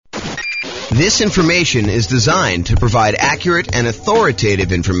This information is designed to provide accurate and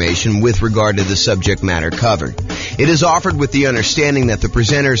authoritative information with regard to the subject matter covered. It is offered with the understanding that the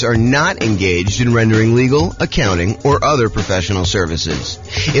presenters are not engaged in rendering legal, accounting, or other professional services.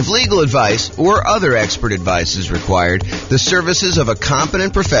 If legal advice or other expert advice is required, the services of a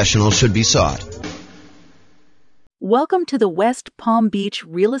competent professional should be sought. Welcome to the West Palm Beach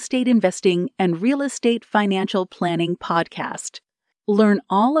Real Estate Investing and Real Estate Financial Planning Podcast. Learn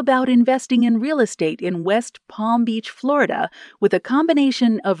all about investing in real estate in West Palm Beach, Florida, with a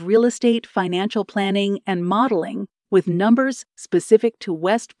combination of real estate financial planning and modeling with numbers specific to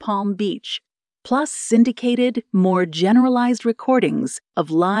West Palm Beach, plus syndicated, more generalized recordings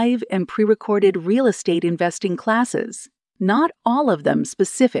of live and pre-recorded real estate investing classes, not all of them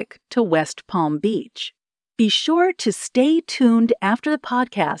specific to West Palm Beach. Be sure to stay tuned after the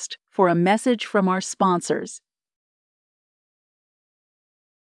podcast for a message from our sponsors.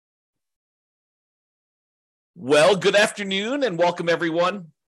 Well, good afternoon and welcome everyone.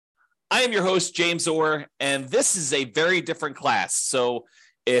 I am your host, James Orr, and this is a very different class. So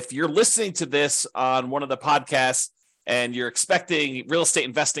if you're listening to this on one of the podcasts and you're expecting real estate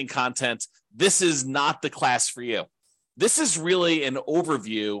investing content, this is not the class for you. This is really an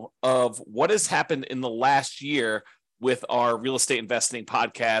overview of what has happened in the last year with our real estate investing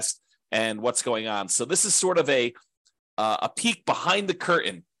podcast and what's going on. So this is sort of a peek behind the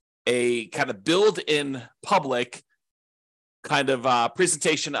curtain, a kind of build in public kind of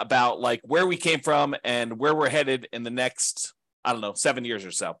presentation about like where we came from and where we're headed in the next, 7 years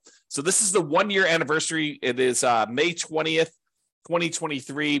or so. So this is the 1 year anniversary. It is May 20th,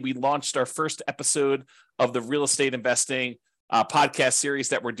 2023. We launched our first episode of the real estate investing podcast series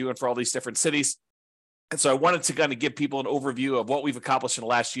that we're doing for all these different cities. And so I wanted to kind of give people an overview of what we've accomplished in the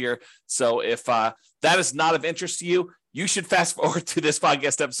last year. So if that is not of interest to you, you should fast forward to this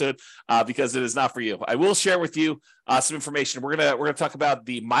podcast episode because it is not for you. I will share with you some information. We're gonna talk about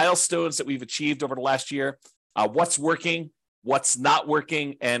the milestones that we've achieved over the last year, what's working, what's not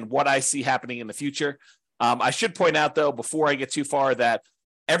working, and what I see happening in the future. I should point out, though, before I get too far, that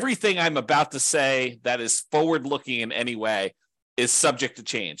everything I'm about to say that is forward-looking in any way is subject to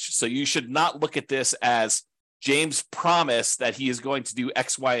change. So you should not look at this as James promised that he is going to do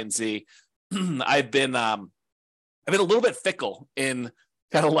X, Y, and Z. I've been a little bit fickle in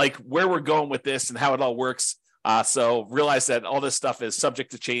kind of like where we're going with this and how it all works. So realize that all this stuff is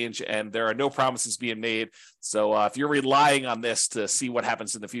subject to change and there are no promises being made. So if you're relying on this to see what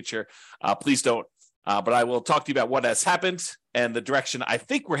happens in the future, please don't. But I will talk to you about what has happened and the direction I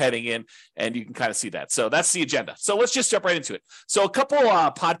think we're heading in, and you can kind of see that. So that's the agenda. So let's just jump right into it. So a couple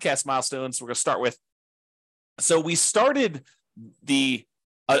podcast milestones we're going to start with. So we started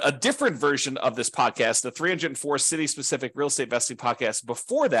a different version of this podcast, the 304 city-specific real estate investing podcast.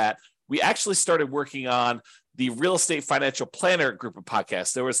 Before that, we actually started working on the real estate financial planner group of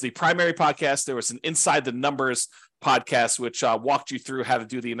podcasts. There was the primary podcast. There was an Inside the Numbers podcast, which walked you through how to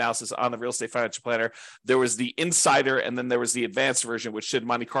do the analysis on the real estate financial planner. There was the Insider, and then there was the advanced version, which did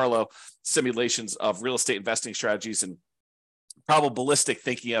Monte Carlo simulations of real estate investing strategies and probabilistic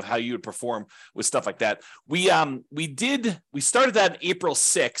thinking of how you would perform with stuff like that. We started that April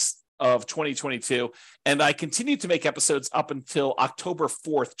 6th of 2022, and I continued to make episodes up until October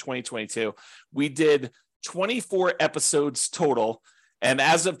 4th, 2022. We did 24 episodes total, and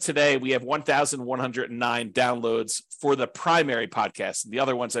as of today, we have 1,109 downloads for the primary podcast. And the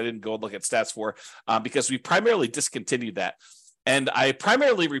other ones I didn't go and look at stats for because we primarily discontinued that. And I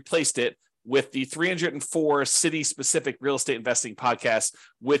primarily replaced it with the 304 city-specific real estate investing podcast,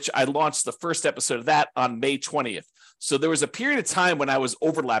 which I launched the first episode of that on May 20th. So there was a period of time when I was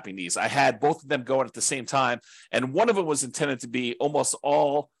overlapping these. I had both of them going at the same time, and one of them was intended to be almost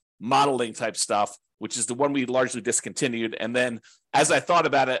all modeling type stuff, which is the one we largely discontinued. And then as I thought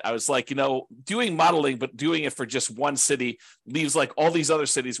about it, I was like, doing modeling, but doing it for just one city leaves like all these other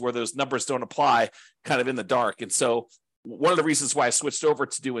cities where those numbers don't apply kind of in the dark. And so one of the reasons why I switched over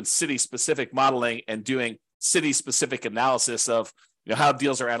to doing city-specific modeling and doing city-specific analysis of how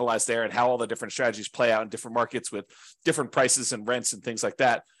deals are analyzed there and how all the different strategies play out in different markets with different prices and rents and things like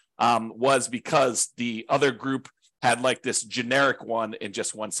that was because the other group had like this generic one in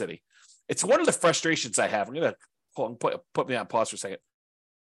just one city. It's one of the frustrations I have. I'm going to put me on pause for a second.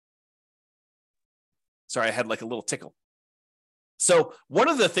 Sorry, I had like a little tickle. So one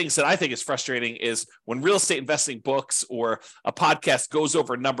of the things that I think is frustrating is when real estate investing books or a podcast goes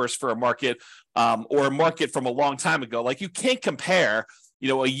over numbers for a market or a market from a long time ago. Like you can't compare,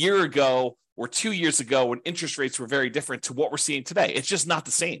 a year ago or 2 years ago when interest rates were very different to what we're seeing today. It's just not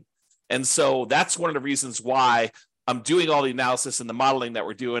the same. And so that's one of the reasons why I'm doing all the analysis and the modeling that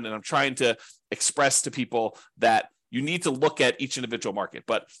we're doing, and I'm trying to express to people that you need to look at each individual market.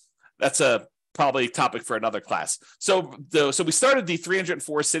 But that's a probably topic for another class. So we started the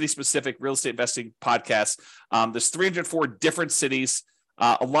 304 city-specific real estate investing podcast. There's 304 different cities.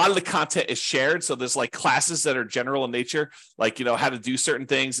 A lot of the content is shared. So there's like classes that are general in nature, like, how to do certain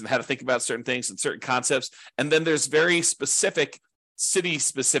things and how to think about certain things and certain concepts. And then there's very specific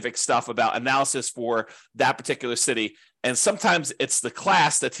city-specific stuff about analysis for that particular city. And sometimes it's the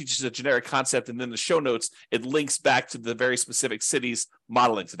class that teaches a generic concept, and then the show notes, it links back to the very specific cities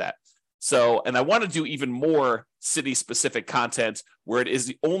modeling to that. So, and I want to do even more city-specific content where it is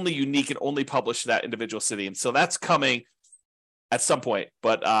the only unique and only published to that individual city. And so that's coming at some point,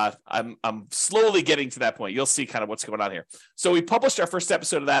 but I'm slowly getting to that point. You'll see kind of what's going on here. So we published our first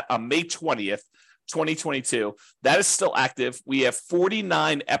episode of that on May 20th, 2022. That is still active. We have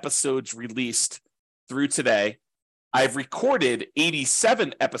 49 episodes released through today. I've recorded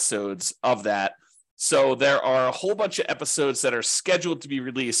 87 episodes of that. So there are a whole bunch of episodes that are scheduled to be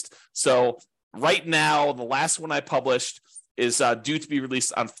released. So right now, the last one I published is due to be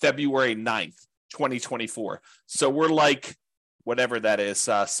released on February 9th, 2024. So we're like, whatever that is,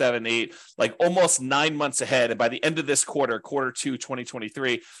 7, 8, like almost 9 months ahead. And by the end of this quarter 2,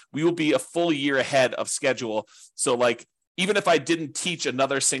 2023, we will be a full year ahead of schedule. So like, even if I didn't teach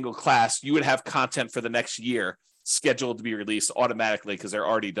another single class, you would have content for the next year scheduled to be released automatically because they're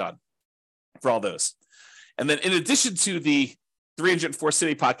already done for all those. And then in addition to the 304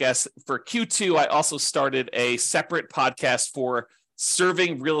 City podcast, for Q2, I also started a separate podcast for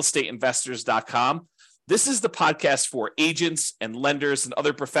servingrealestateinvestors.com. This is the podcast for agents and lenders and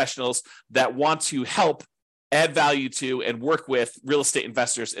other professionals that want to help add value to and work with real estate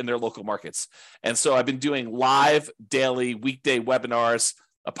investors in their local markets. And so I've been doing live, daily, weekday webinars,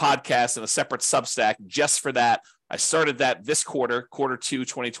 a podcast, and a separate Substack just for that. I started that this quarter 2,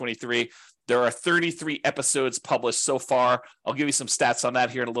 2023. There are 33 episodes published so far. I'll give you some stats on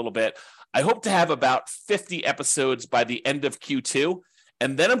that here in a little bit. I hope to have about 50 episodes by the end of Q2.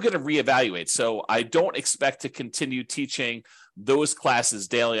 And then I'm going to reevaluate. So I don't expect to continue teaching those classes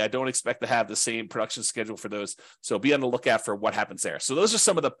daily. I don't expect to have the same production schedule for those. So be on the lookout for what happens there. So those are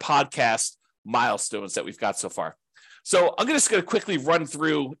some of the podcast milestones that we've got so far. So I'm just going to quickly run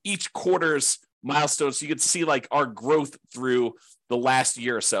through each quarter's milestones so you can see like our growth through the last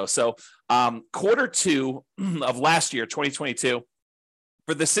year or so. So quarter 2 of last year, 2022,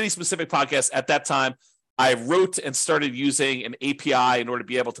 for the city-specific podcast at that time, I wrote and started using an API in order to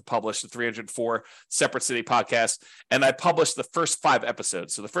be able to publish the 304 separate city podcasts. And I published the first 5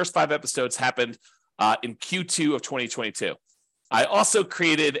 episodes. So the first 5 episodes happened in Q2 of 2022. I also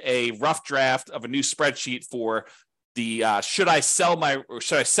created a rough draft of a new spreadsheet for the should I sell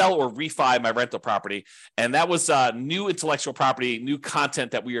or refi my rental property? And that was new intellectual property, new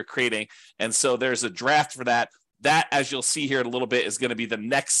content that we are creating. And so there's a draft for that. That, as you'll see here in a little bit, is going to be the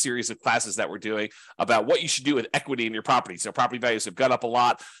next series of classes that we're doing about what you should do with equity in your property. So property values have gone up a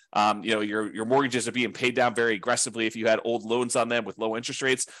lot. Your mortgages are being paid down very aggressively if you had old loans on them with low interest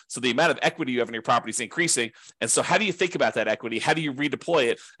rates. So the amount of equity you have in your property is increasing. And so how do you think about that equity? How do you redeploy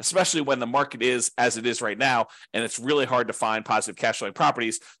it, especially when the market is as it is right now, and it's really hard to find positive cash flowing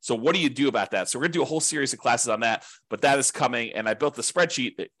properties? So what do you do about that? So we're going to do a whole series of classes on that, but that is coming. And I built the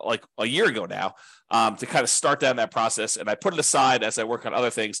spreadsheet like a year ago now to kind of start down that process. And I put it aside as I work on other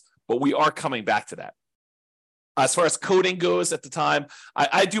things, but we are coming back to that. As far as coding goes at the time,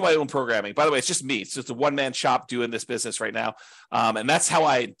 I do my own programming. By the way, it's just me. It's just a one-man shop doing this business right now. And that's how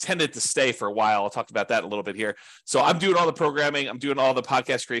I intended to stay for a while. I'll talk about that a little bit here. So I'm doing all the programming. I'm doing all the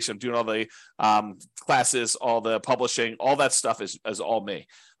podcast creation. I'm doing all the classes, all the publishing, all that stuff is all me.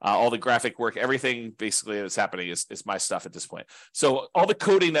 All the graphic work, everything basically that's happening is my stuff at this point. So all the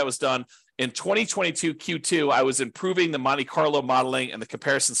coding that was done in 2022 Q2, I was improving the Monte Carlo modeling and the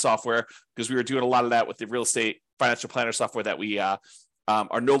comparison software because we were doing a lot of that with the real estate financial planner software that we are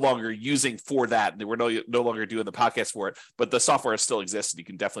no longer using for that. We're no longer doing the podcast for it, but the software still exists and you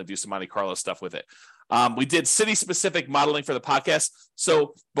can definitely do some Monte Carlo stuff with it. We did city-specific modeling for the podcast.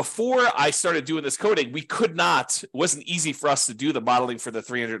 So before I started doing this coding, it wasn't easy for us to do the modeling for the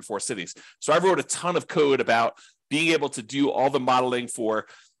 304 cities. So I wrote a ton of code about being able to do all the modeling for,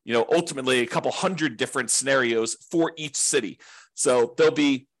 ultimately a couple hundred different scenarios for each city. So there'll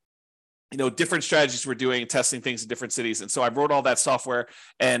be different strategies we're doing, testing things in different cities. And so I wrote all that software,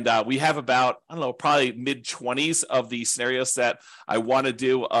 and we have about, probably mid-20s of the scenarios that I want to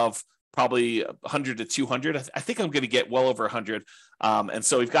do, of probably 100 to 200. I think I'm going to get well over 100. And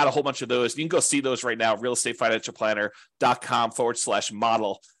so we've got a whole bunch of those. You can go see those right now,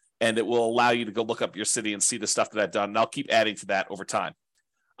 realestatefinancialplanner.com/model. and it will allow you to go look up your city and see the stuff that I've done. And I'll keep adding to that over time.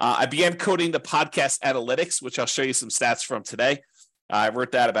 I began coding the podcast analytics, which I'll show you some stats from today. I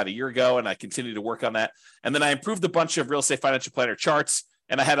wrote that about a year ago, and I continue to work on that. And then I improved a bunch of Real Estate Financial Planner charts,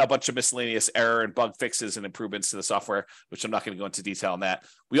 and I had a bunch of miscellaneous error and bug fixes and improvements to the software, which I'm not going to go into detail on that.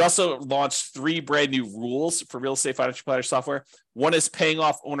 We also launched 3 brand new rules for Real Estate Financial Planner software. One is paying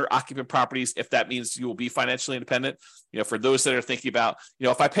off owner-occupant properties if that means you will be financially independent. For those that are thinking about,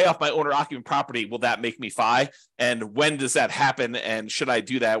 if I pay off my owner-occupant property, will that make me FI? And when does that happen? And should I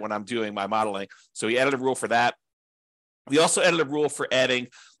do that when I'm doing my modeling? So we added a rule for that. We also added a rule for adding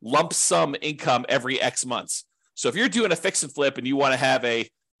lump sum income every X months. So if you're doing a fix and flip and you want to have a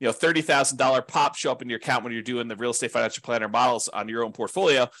 $30,000 pop show up in your account when you're doing the Real Estate Financial Planner models on your own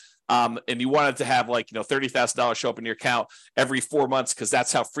portfolio, and you wanted to have $30,000 show up in your account every 4 months because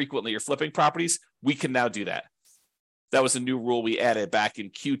that's how frequently you're flipping properties, we can now do that. That was a new rule we added back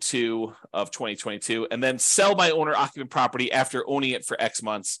in Q2 of 2022. And then sell my owner-occupant property after owning it for X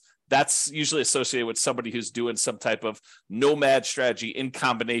months. That's usually associated with somebody who's doing some type of nomad strategy in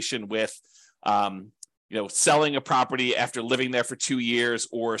combination with, selling a property after living there for 2 years,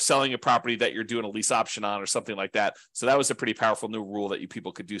 or selling a property that you're doing a lease option on or something like that. So that was a pretty powerful new rule that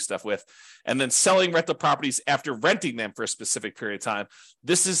people could do stuff with. And then selling rental properties after renting them for a specific period of time.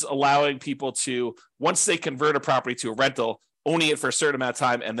 This is allowing people to, once they convert a property to a rental, owning it for a certain amount of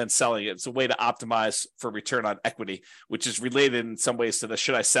time and then selling it. It's a way to optimize for return on equity, which is related in some ways to the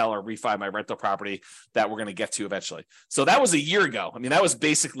should I sell or refi my rental property that we're going to get to eventually. So that was a year ago. That was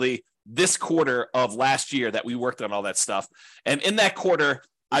basically this quarter of last year that we worked on all that stuff. And in that quarter,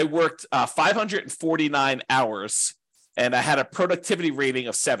 I worked 549 hours and I had a productivity rating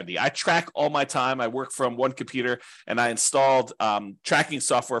of 70. I track all my time. I work from one computer, and I installed tracking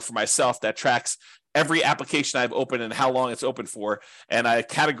software for myself that tracks every application I've opened and how long it's open for. And I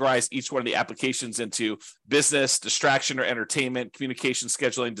categorize each one of the applications into business, distraction or entertainment, communication,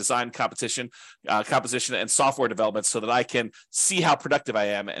 scheduling, design, composition, and software development so that I can see how productive I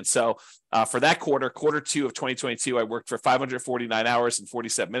am. And so for that quarter 2 of 2022, I worked for 549 hours and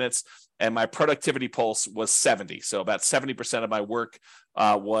 47 minutes, and my productivity pulse was 70. So about 70% of my work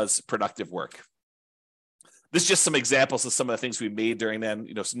was productive work. This is just some examples of some of the things we made during then,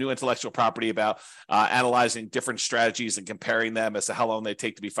 some new intellectual property about analyzing different strategies and comparing them as to how long they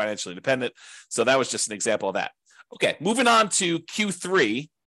take to be financially independent. So that was just an example of that. Okay, moving on to Q3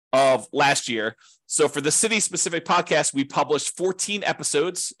 of last year. So for the city-specific podcast, we published 14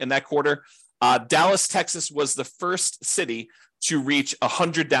 episodes in that quarter. Dallas, Texas was the first city to reach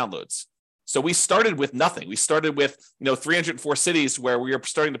 100 downloads. So we started with nothing. We started with 304 cities where we were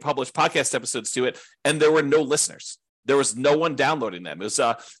starting to publish podcast episodes to it, and there were no listeners. There was no one downloading them. It was,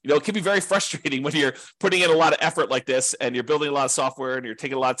 it can be very frustrating when you're putting in a lot of effort like this, and you're building a lot of software, and you're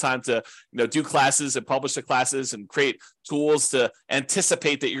taking a lot of time to, do classes and publish the classes and create tools to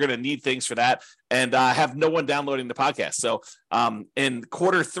anticipate that you're going to need things for that, and have no one downloading the podcast. So in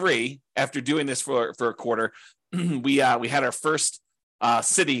quarter 3, after doing this for a quarter, we had our first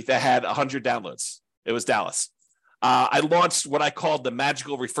city that had 100 downloads. It was Dallas. I launched what I called the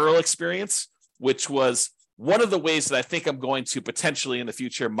magical referral experience, which was one of the ways that I think I'm going to potentially in the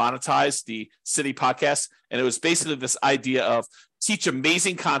future monetize the city podcast. And it was basically this idea of teach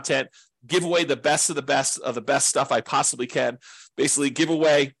amazing content, give away the best of the best of the best stuff I possibly can, basically give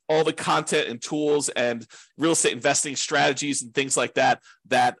away all the content and tools and real estate investing strategies and things like that,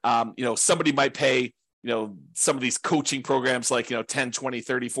 somebody might pay some of these coaching programs like, 10, 20,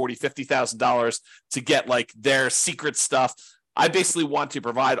 30, 40, $50,000 to get like their secret stuff. I basically want to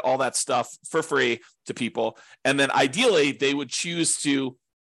provide all that stuff for free to people. And then ideally they would choose to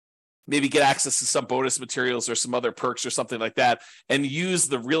maybe get access to some bonus materials or some other perks or something like that, and use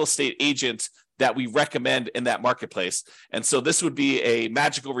the real estate agent that we recommend in that marketplace. And so this would be a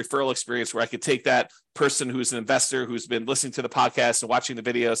magical referral experience where I could take that person who's an investor who's been listening to the podcast and watching the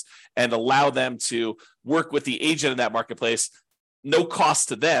videos and allow them to work with the agent in that marketplace, no cost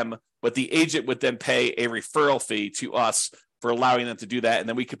to them, but the agent would then pay a referral fee to us for allowing them to do that. And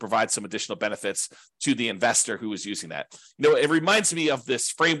then we could provide some additional benefits to the investor who is using that. It reminds me of this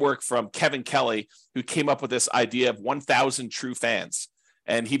framework from Kevin Kelly, who came up with this idea of 1,000 true fans.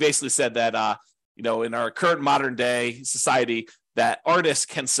 And he basically said that, in our current modern day society, that artists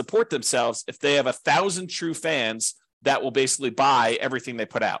can support themselves if they have 1,000 true fans that will basically buy everything they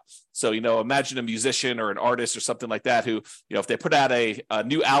put out. So, imagine a musician or an artist or something like that who, if they put out a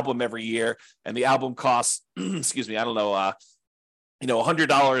new album every year and the album costs,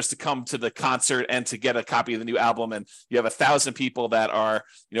 $100 to come to the concert and to get a copy of the new album. And you have 1,000 people that are,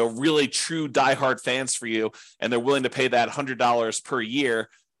 really true diehard fans for you, and they're willing to pay that $100 per year.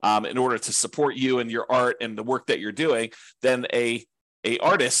 in order to support you and your art and the work that you're doing, then a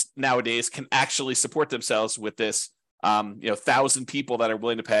artist nowadays can actually support themselves with this 1,000 people that are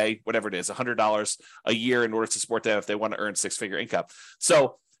willing to pay whatever it is, $100 a year in order to support them if they want to earn six-figure income.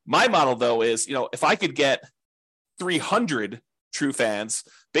 So my model, though, is, if I could get 300 true fans,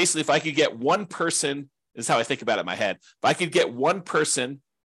 basically, if I could get one person, this is how I think about it in my head. If I could get one person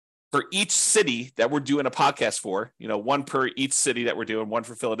for each city that we're doing a podcast for, one per each city that we're doing, one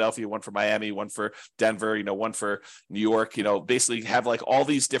for Philadelphia, one for Miami, one for Denver, one for New York, basically have like all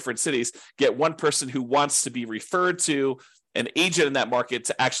these different cities, get one person who wants to be referred to an agent in that market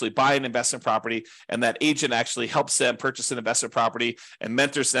to actually buy an investment property, and that agent actually helps them purchase an investment property and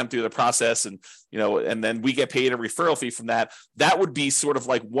mentors them through the process, and and then we get paid a referral fee from that. That would be sort of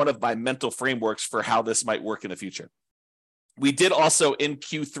like one of my mental frameworks for how this might work in the future. We did also in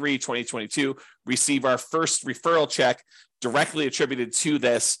Q3 2022 receive our first referral check directly attributed to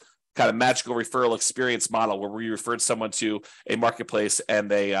this kind of magical referral experience model, where we referred someone to a marketplace and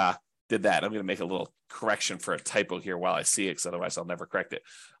they did that. I'm going to make a little correction for a typo here while I see it, because otherwise I'll never correct it.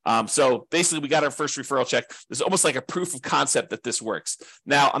 So basically, we got our first referral check. It's almost like a proof of concept that this works.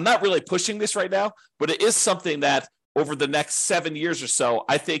 Now, I'm not really pushing this right now, but it is something that over the next 7 years or so,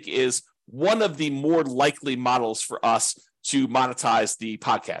 I think is one of the more likely models for us to monetize the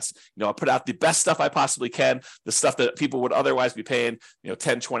podcast. I put out the best stuff I possibly can, the stuff that people would otherwise be paying, $10,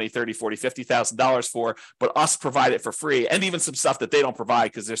 $20, $30, $40, $50,000 for, but us provide it for free, and even some stuff that they don't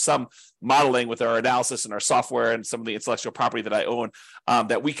provide, because there's some modeling with our analysis and our software and some of the intellectual property that I own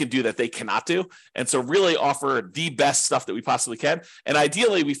that we can do that they cannot do. And so really offer the best stuff that we possibly can. And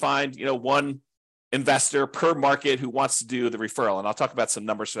ideally we find, one investor per market who wants to do the referral. And I'll talk about some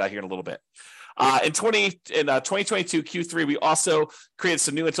numbers for that here in a little bit. In 2022 Q3, we also created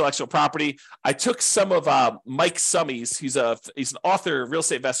some new intellectual property. I took some of Mike Summey's. He's an author, real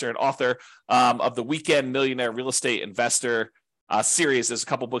estate investor, and author of the Weekend Millionaire Real Estate Investor series. There's a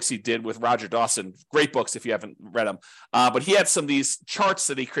couple books he did with Roger Dawson. Great books if you haven't read them. But he had some of these charts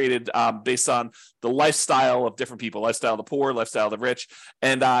that he created based on the lifestyle of different people, lifestyle of the poor, lifestyle of the rich.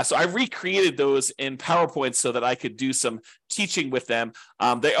 And so I recreated those in PowerPoint so that I could do some teaching with them.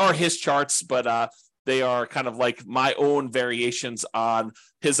 They are his charts, but they are kind of like my own variations on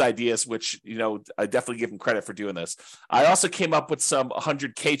his ideas, which, I definitely give him credit for doing this. I also came up with some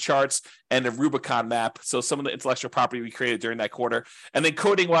 100K charts and a Rubicon map. So some of the intellectual property we created during that quarter. And then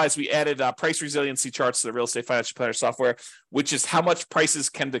coding wise, we added price resiliency charts to the Real Estate Financial Planner software, which is how much prices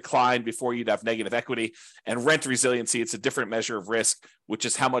can decline before you'd have negative equity, and rent resiliency. It's a different measure of risk, which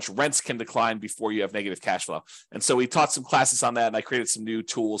is how much rents can decline before you have negative cash flow. And so we taught some classes on that, and I created some new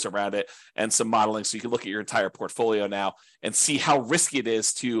tools around it and some modeling. So you can look at your entire portfolio now and see how risky it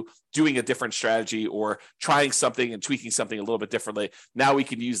is to doing a different strategy or trying something and tweaking something a little bit differently. Now we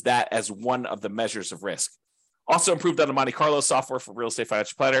can use that as one of the measures of risk. Also improved on the Monte Carlo software for Real Estate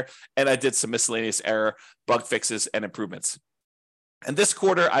Financial Planner, and I did some miscellaneous error, bug fixes, and improvements. And this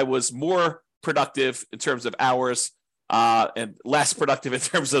quarter, I was more productive in terms of hours and less productive in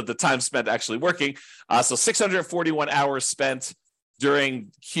terms of the time spent actually working. So 641 hours spent during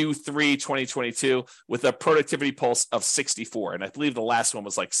Q3 2022 with a productivity pulse of 64. And I believe the last one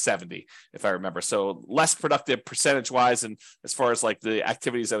was like 70, if I remember. So less productive percentage-wise and as far as like the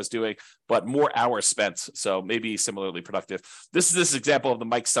activities I was doing, but more hours spent. So maybe similarly productive. This is this example of the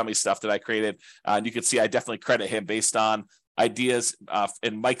Mike Summey stuff that I created. And you can see I definitely credit him based on ideas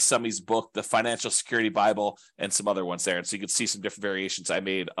in Mike Summey's book, The Financial Security Bible, and some other ones there. And so you can see some different variations I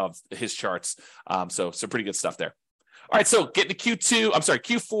made of his charts. So some pretty good stuff there. All right, so getting to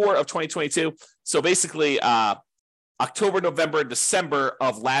Q4 of 2022. So basically October, November, and December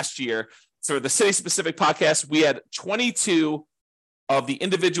of last year. So the city specific podcast, we had 22 of the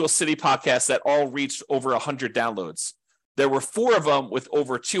individual city podcasts that all reached over 100 downloads. There were 4 of them with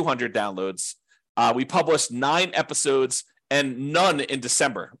over 200 downloads. We published 9 episodes and none in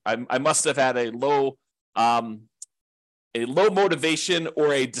December. I must have had a low motivation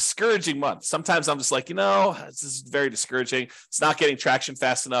or a discouraging month. Sometimes I'm just like, this is very discouraging. It's not getting traction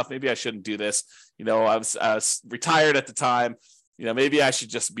fast enough. Maybe I shouldn't do this. I was retired at the time. Maybe I should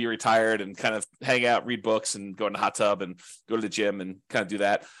just be retired and kind of hang out, read books, and go in the hot tub and go to the gym and kind of do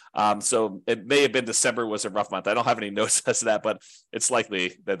that. So it may have been December was a rough month. I don't have any notes as to that, but it's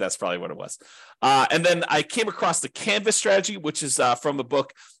likely that that's probably what it was. And then I came across the Canvas strategy, which is from the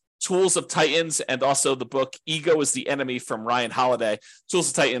book Tools of Titans, and also the book Ego is the Enemy from Ryan Holiday. Tools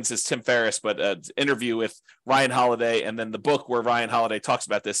of Titans is Tim Ferriss, but an interview with Ryan Holiday. And then the book where Ryan Holiday talks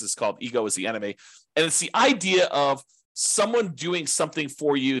about this is called Ego is the Enemy. And it's the idea of someone doing something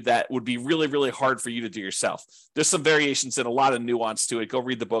for you that would be really, really hard for you to do yourself. There's some variations and a lot of nuance to it. Go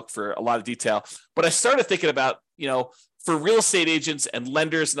read the book for a lot of detail. But I started thinking about, for real estate agents and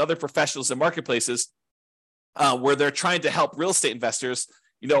lenders and other professionals in marketplaces where they're trying to help real estate investors,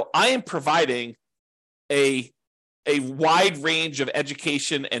 I am providing a wide range of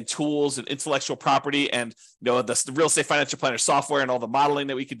education and tools and intellectual property and the real estate financial planner software and all the modeling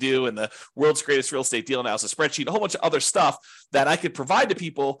that we could do and the world's greatest real estate deal analysis spreadsheet, a whole bunch of other stuff that I could provide to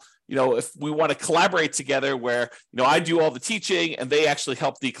people, if we want to collaborate together where, I do all the teaching and they actually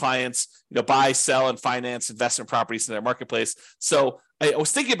help the clients, buy, sell, and finance investment properties in their marketplace. So I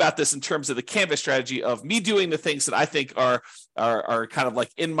was thinking about this in terms of the Canvas strategy of me doing the things that I think are kind of like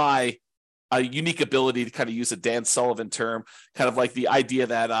in my a unique ability to kind of use a Dan Sullivan term, kind of like the idea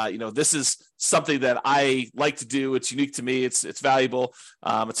that, this is something that I like to do. It's unique to me. It's valuable.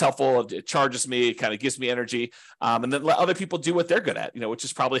 It's helpful. It charges me. It kind of gives me energy. And then let other people do what they're good at, which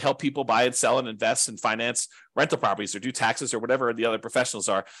is probably help people buy and sell and invest and finance rental properties or do taxes or whatever the other professionals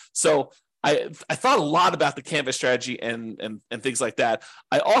are. So I thought a lot about the Canvas strategy and things like that.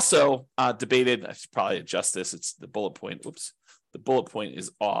 I also debated, I should probably adjust this. It's the bullet point. Oops. The bullet point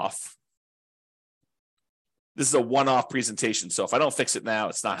is off. This is a one-off presentation, so if I don't fix it now,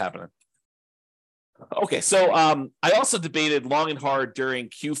 it's not happening. Okay, so I also debated long and hard during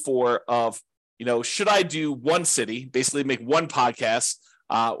Q4 of, should I do one city, basically make one podcast,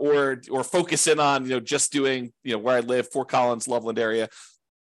 or focus in on, just doing, where I live, Fort Collins, Loveland area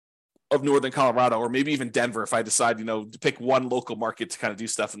of Northern Colorado, or maybe even Denver if I decide, to pick one local market to kind of do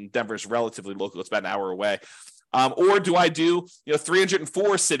stuff, and Denver is relatively local. It's about an hour away. Or do I do,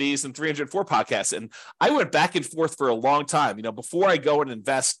 304 cities and 304 podcasts? And I went back and forth for a long time, before I go and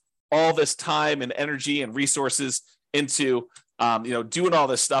invest all this time and energy and resources into, doing all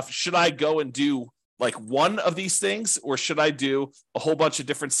this stuff. Should I go and do like one of these things, or should I do a whole bunch of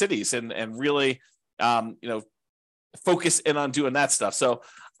different cities and really, focus in on doing that stuff? So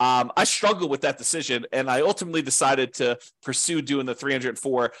I struggled with that decision, and I ultimately decided to pursue doing the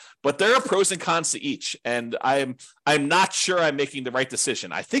 304. But there are pros and cons to each, and I'm not sure I'm making the right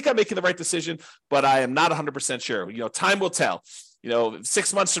decision. I think I'm making the right decision, but I am not 100% sure. Time will tell.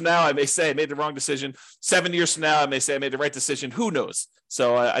 6 months from now, I may say I made the wrong decision. 7 years from now, I may say I made the right decision. Who knows?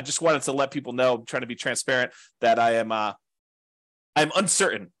 So I just wanted to let people know, trying to be transparent, that I'm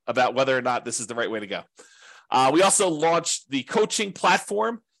uncertain about whether or not this is the right way to go. We also launched the coaching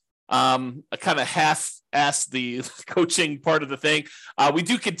platform. I kind of half-assed the coaching part of the thing. We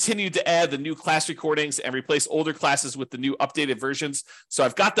do continue to add the new class recordings and replace older classes with the new updated versions. So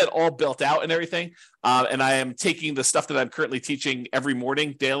I've got that all built out and everything. And I am taking the stuff that I'm currently teaching every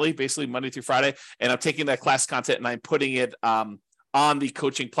morning, daily, basically Monday through Friday. And I'm taking that class content and I'm putting it on the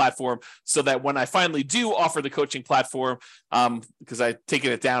coaching platform, so that when I finally do offer the coaching platform, because I've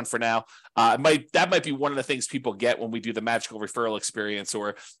taken it down for now, that might be one of the things people get when we do the magical referral experience,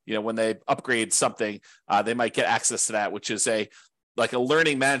 or when they upgrade something, they might get access to that, which is like a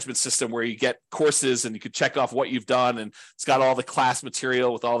learning management system where you get courses and you could check off what you've done, and it's got all the class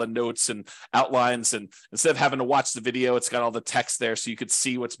material with all the notes and outlines, and instead of having to watch the video, it's got all the text there so you could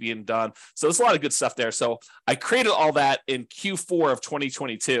see what's being done. So there's a lot of good stuff there. So I created all that in Q4 of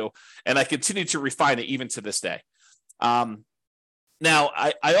 2022, and I continue to refine it even to this day. Now,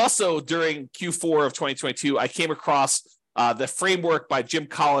 I also, during Q4 of 2022, I came across the framework by Jim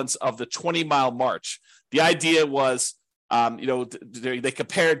Collins of the 20-mile march. The idea was, they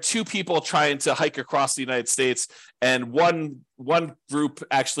compared two people trying to hike across the United States, and one group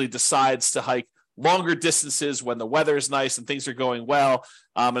actually decides to hike longer distances when the weather is nice and things are going well.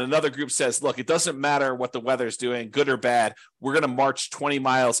 And another group says, look, it doesn't matter what the weather's doing, good or bad. We're going to march 20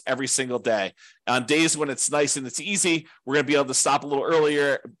 miles every single day. On days when it's nice and it's easy, we're going to be able to stop a little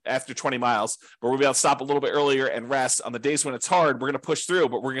earlier after 20 miles, but we'll be able to stop a little bit earlier and rest. On the days when it's hard, we're going to push through,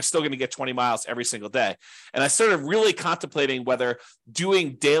 but we're still going to get 20 miles every single day. And I started really contemplating whether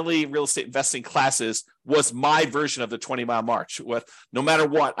doing daily real estate investing classes was my version of the 20-mile march. With no matter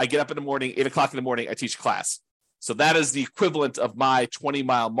what, I get up in the morning, 8 o'clock in the morning, I teach class. So that is the equivalent of my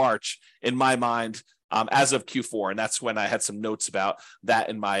 20-mile march in my mind as of Q4. And that's when I had some notes about that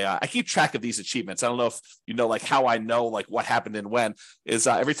in my, I keep track of these achievements. I don't know if like how I know like what happened and when is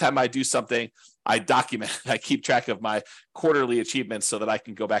every time I do something, I document, I keep track of my quarterly achievements so that I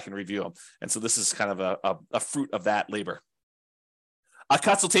can go back and review them. And so this is kind of a fruit of that labor. A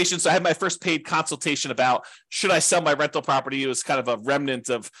consultation. So I had my first paid consultation about should I sell my rental property. It was kind of a remnant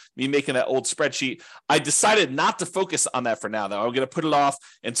of me making that old spreadsheet. I decided not to focus on that for now, though. I'm going to put it off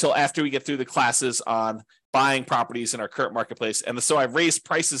until after we get through the classes on buying properties in our current marketplace. And so I raised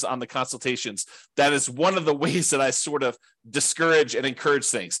prices on the consultations. That is one of the ways that I sort of discourage and encourage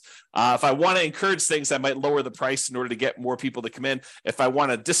things. If I want to encourage things, I might lower the price in order to get more people to come in. If I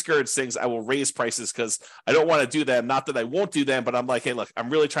want to discourage things, I will raise prices because I don't want to do them. Not that I won't do them, but I'm like, hey, look, I'm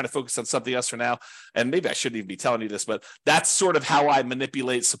really trying to focus on something else for now. And maybe I shouldn't even be telling you this, but that's sort of how I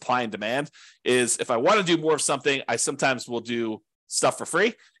manipulate supply and demand. Is if I want to do more of something, I sometimes will do stuff for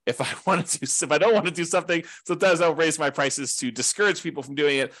free. If I don't want to do something, sometimes I'll raise my prices to discourage people from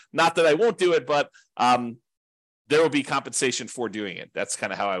doing it. Not that I won't do it, but there will be compensation for doing it. That's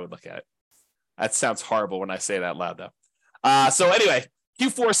kind of how I would look at it. That sounds horrible when I say it out loud, though. So anyway,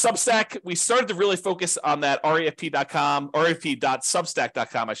 Q4 Substack, we started to really focus on that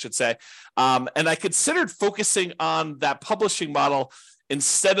refp.substack.com, I should say. And I considered focusing on that publishing model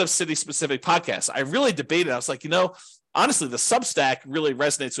instead of city-specific podcasts. I really debated. I was like, honestly, the Substack really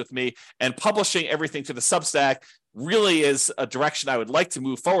resonates with me, and publishing everything to the Substack really is a direction I would like to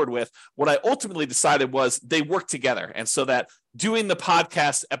move forward with. What I ultimately decided was they work together. And so that doing the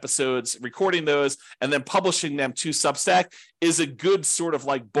podcast episodes, recording those, and then publishing them to Substack is a good sort of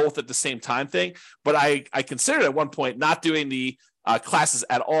like both at the same time thing. But I considered at one point not doing the classes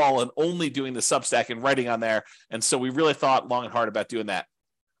at all and only doing the Substack and writing on there. And so we really thought long and hard about doing that.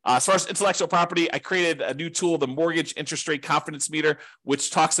 As far as intellectual property, I created a new tool, the Mortgage Interest Rate Confidence Meter,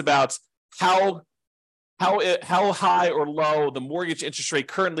 which talks about how high or low the mortgage interest rate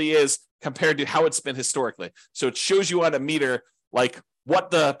currently is compared to how it's been historically. So it shows you on a meter like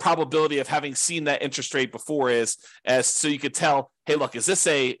what the probability of having seen that interest rate before is, as so you could tell, hey, look, is this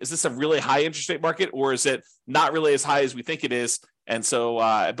a really high interest rate market, or is it not really as high as we think it is? And so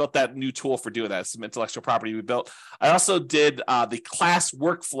I built that new tool for doing that. Some intellectual property we built. I also did the class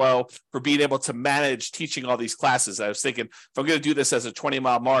workflow for being able to manage teaching all these classes. I was thinking, if I'm going to do this as a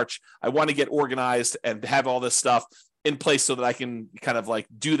 20-mile march, I want to get organized and have all this stuff in place so that I can kind of like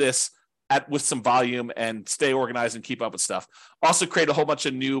do this with some volume and stay organized and keep up with stuff. Also create a whole bunch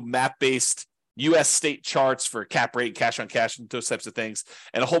of new map-based U.S. state charts for cap rate, cash on cash, and those types of things,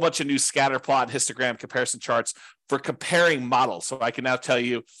 and a whole bunch of new scatter plot and histogram comparison charts for comparing models. So I can now tell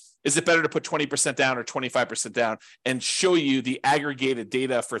you, is it better to put 20% down or 25% down, and show you the aggregated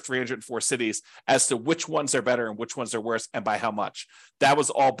data for 304 cities as to which ones are better and which ones are worse and by how much. That was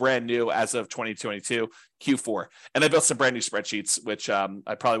all brand new as of 2022 Q4. And I built some brand new spreadsheets, which I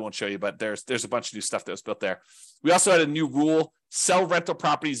probably won't show you, but there's a bunch of new stuff that was built there. We also had a new rule: sell rental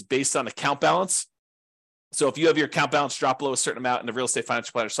properties based on account balance. So if you have your account balance drop below a certain amount in the Real Estate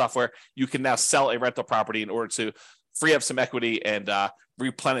Financial Planner software, you can now sell a rental property in order to free up some equity and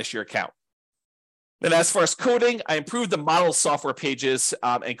replenish your account. Then as far as coding, I improved the model software pages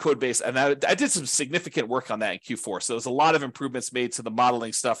and code base, and I did some significant work on that in Q4. So there's a lot of improvements made to the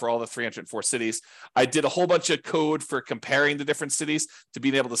modeling stuff for all the 304 cities. I did a whole bunch of code for comparing the different cities to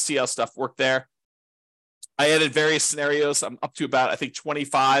being able to see how stuff worked there. I added various scenarios. I'm up to about, I think,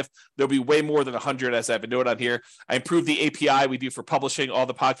 25. There'll be way more than 100 as I have a note on here. I improved the API we do for publishing all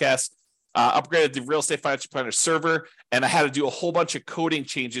the podcasts. Upgraded the Real Estate Financial Planner server, and I had to do a whole bunch of coding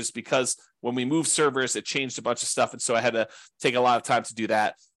changes because when we moved servers, it changed a bunch of stuff, and so I had to take a lot of time to do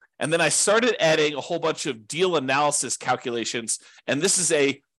that. And then I started adding a whole bunch of deal analysis calculations, and this is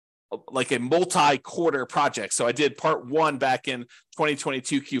a multi-quarter project. So I did part one back in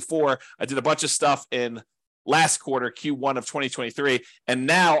 2022 Q4. I did a bunch of stuff in last quarter, Q1 of 2023, and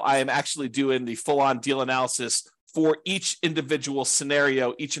now I am actually doing the full-on deal analysis for each individual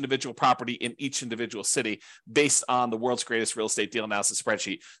scenario, each individual property in each individual city based on the world's greatest real estate deal analysis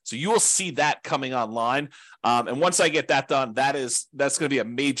spreadsheet. So you will see that coming online. And once I get that done, that's going to be a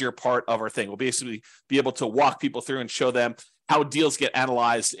major part of our thing. We'll basically be able to walk people through and show them how deals get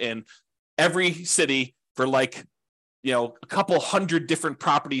analyzed in every city for a couple hundred different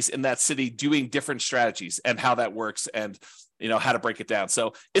properties in that city doing different strategies and how that works and, how to break it down.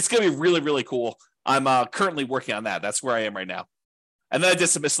 So it's going to be really, really cool. I'm currently working on that. That's where I am right now. And then I did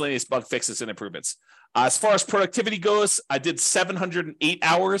some miscellaneous bug fixes and improvements. As far as productivity goes, I did 708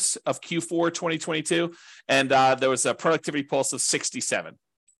 hours of Q4 2022, and there was a productivity pulse of 67.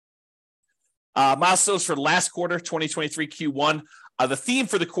 Milestones for last quarter, 2023 Q1. The theme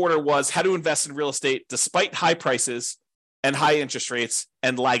for the quarter was how to invest in real estate despite high prices and high interest rates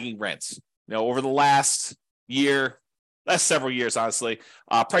and lagging rents. Over the last several years, honestly,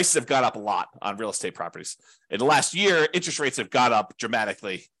 prices have gone up a lot on real estate properties. In the last year, interest rates have gone up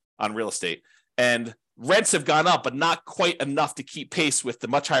dramatically on real estate, and rents have gone up, but not quite enough to keep pace with the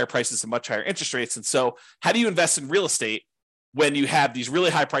much higher prices and much higher interest rates. And so how do you invest in real estate when you have these really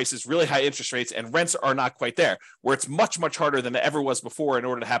high prices, really high interest rates, and rents are not quite there, where it's much, much harder than it ever was before in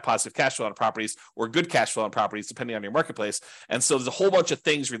order to have positive cash flow on properties or good cash flow on properties, depending on your marketplace. And so there's a whole bunch of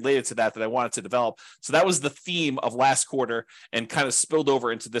things related to that I wanted to develop. So that was the theme of last quarter and kind of spilled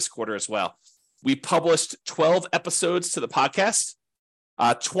over into this quarter as well. We published 12 episodes to the podcast.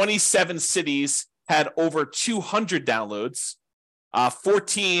 27 cities had over 200 downloads.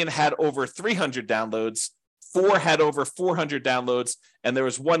 14 had over 300 downloads. 4 had over 400 downloads, and there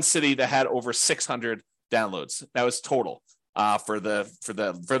was one city that had over 600 downloads. That was total for their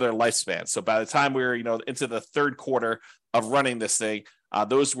lifespan. So by the time we were, into the third quarter of running this thing,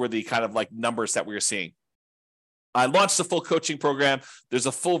 those were the kind of like numbers that we were seeing. I launched the full coaching program. There's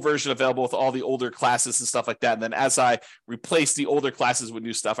a full version available with all the older classes and stuff like that. And then as I replace the older classes with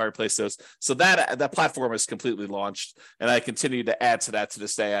new stuff, I replace those. So that platform is completely launched, and I continue to add to that to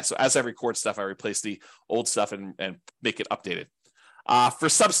this day. So as I record stuff, I replace the old stuff and make it updated. For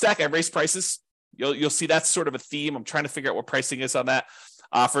Substack, I raised prices. You'll see that's sort of a theme. I'm trying to figure out what pricing is on that.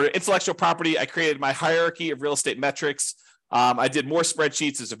 For intellectual property, I created my hierarchy of real estate metrics. I did more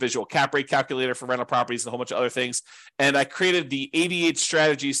spreadsheets. There's a visual cap rate calculator for rental properties and a whole bunch of other things. And I created the 88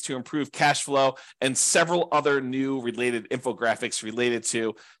 strategies to improve cash flow and several other new related infographics related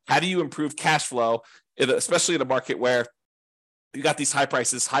to how do you improve cash flow, especially in a market where you got these high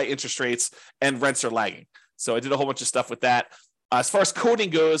prices, high interest rates, and rents are lagging. So I did a whole bunch of stuff with that. As far as coding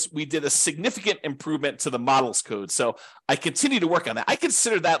goes, we did a significant improvement to the models code. So I continue to work on that. I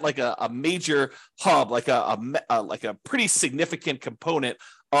consider that like a major hub, like a pretty significant component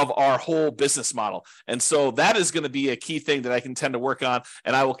of our whole business model. And so that is going to be a key thing that I can tend to work on,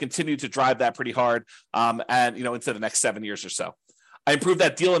 and I will continue to drive that pretty hard into the next 7 years or so. I improved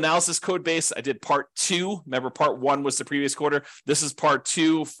that deal analysis code base. I did part 2. Remember, part 1 was the previous quarter. This is part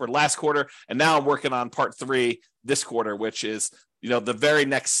 2 for last quarter. And now I'm working on part 3 this quarter, which is, the very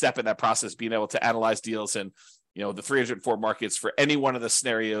next step in that process, being able to analyze deals and, the 304 markets for any one of the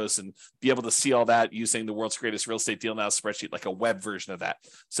scenarios and be able to see all that using the world's greatest real estate deal analysis spreadsheet, like a web version of that.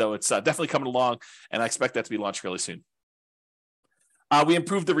 So it's definitely coming along, and I expect that to be launched really soon. We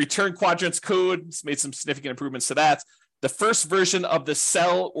improved the return quadrants code, made some significant improvements to that. The first version of the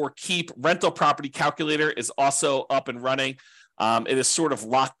sell or keep rental property calculator is also up and running. It is sort of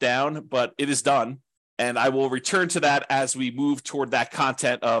locked down, but it is done. And I will return to that as we move toward that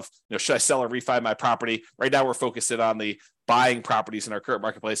content of, should I sell or refi my property? Right now, we're focused on the buying properties in our current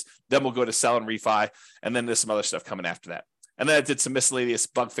marketplace. Then we'll go to sell and refi. And then there's some other stuff coming after that. And then I did some miscellaneous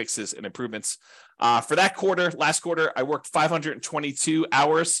bug fixes and improvements. For that quarter, last quarter, I worked 522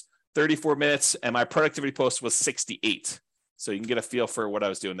 hours, 34 minutes, and my productivity post was 68. So you can get a feel for what I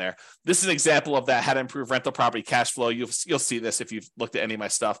was doing there. This is an example of that, how to improve rental property cash flow. You'll see this if you've looked at any of my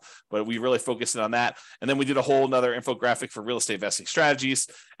stuff, but we really focused on that. And then we did a whole another infographic for real estate investing strategies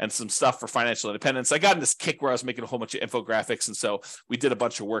and some stuff for financial independence. I got in this kick where I was making a whole bunch of infographics, and so we did a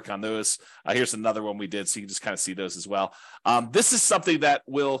bunch of work on those. Here's another one we did, so you can just kind of see those as well. This is something that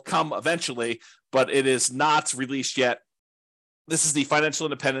will come eventually, but it is not released yet. This is the financial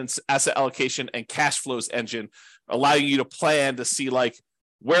independence, asset allocation, and cash flows engine, allowing you to plan to see like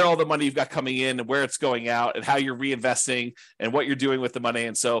where all the money you've got coming in and where it's going out and how you're reinvesting and what you're doing with the money.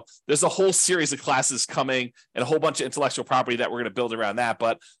 And so there's a whole series of classes coming and a whole bunch of intellectual property that we're going to build around that.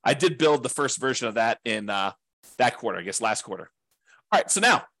 But I did build the first version of that in that quarter, I guess last quarter. All right, so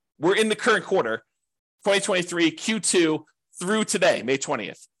now we're in the current quarter, 2023 Q2 through today, May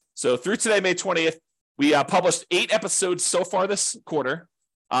 20th. So through today, May 20th, we published 8 episodes so far this quarter.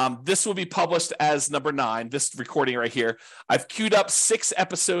 This will be published as number 9, this recording right here. I've queued up 6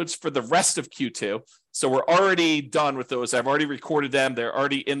 episodes for the rest of Q2. So we're already done with those. I've already recorded them. They're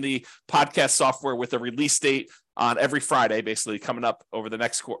already in the podcast software with a release date on every Friday, basically coming up over the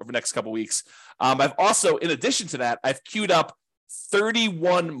next couple weeks. I've also, in addition to that, I've queued up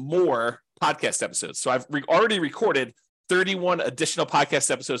 31 more podcast episodes. So I've already recorded 31 additional podcast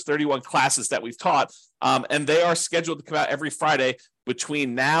episodes, 31 classes that we've taught, and they are scheduled to come out every Friday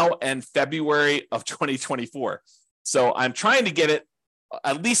between now and February of 2024. So I'm trying to get it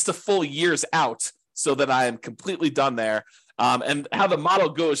at least a full year's out so that I am completely done there. And how the model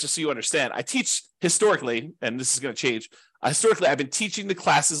goes, just so you understand, I teach historically, and this is going to change. Historically, I've been teaching the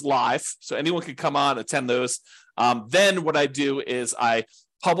classes live, so anyone can come on, attend those. Then what I do is I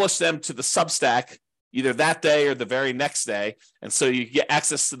publish them to the Substack either that day or the very next day. And so you get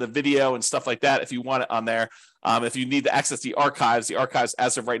access to the video and stuff like that if you want it on there. If you need to access the archives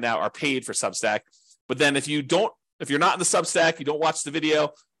as of right now are paid for Substack. But then if you're not in the Substack, you don't watch the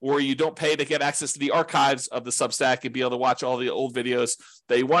video, or you don't pay to get access to the archives of the Substack and be able to watch all the old videos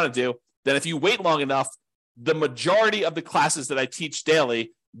that you want to do, then if you wait long enough, the majority of the classes that I teach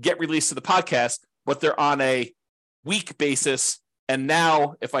daily get released to the podcast, but they're on a week basis. And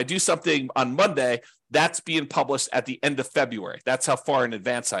now if I do something on Monday, that's being published at the end of February. That's how far in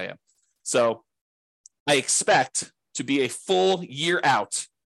advance I am. So I expect to be a full year out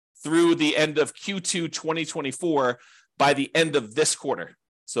through the end of Q2 2024 by the end of this quarter.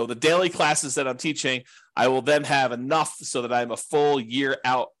 So the daily classes that I'm teaching, I will then have enough so that I'm a full year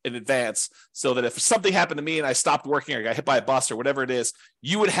out in advance, so that if something happened to me and I stopped working or got hit by a bus or whatever it is,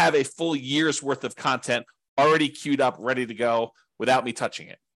 you would have a full year's worth of content already queued up, ready to go without me touching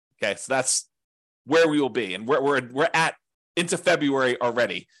it. Okay, so that's where we will be. And we're at into February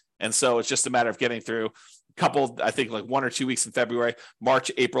already. And so it's just a matter of getting through a couple, I think like 1 or 2 weeks in February,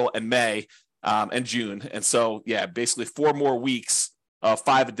 March, April, and May, and June. And so, yeah, basically 4 more weeks of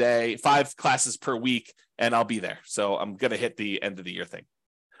 5 a day, 5 classes per week, and I'll be there. So I'm going to hit the end of the year thing.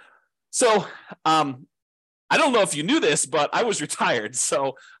 So I don't know if you knew this, but I was retired.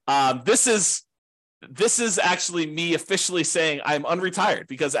 So this is actually me officially saying I'm unretired,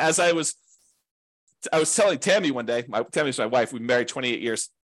 because as I was telling Tammy one day, Tammy's my wife, we've been married 28 years.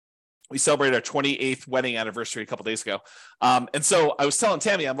 We celebrated our 28th wedding anniversary a couple days ago. And so I was telling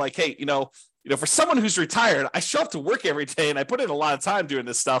Tammy, I'm like, hey, for someone who's retired, I show up to work every day and I put in a lot of time doing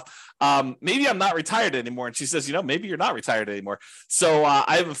this stuff. Maybe I'm not retired anymore. And she says, maybe you're not retired anymore. So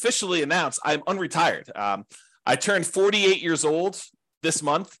I've officially announced I'm unretired. I turned 48 years old this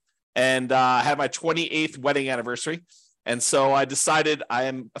month and had my 28th wedding anniversary. And so I decided I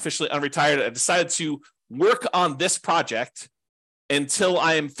am officially unretired. I decided to work on this project until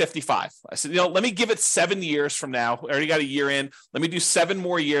I am 55. I said, let me give it 7 years from now. I already got a year in. Let me do 7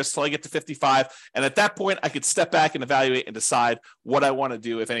 more years till I get to 55. And at that point, I could step back and evaluate and decide what I want to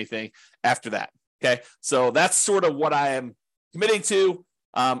do, if anything, after that. Okay. So that's sort of what I am committing to.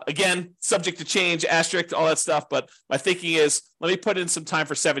 Again, subject to change, asterisk, all that stuff. But my thinking is, let me put in some time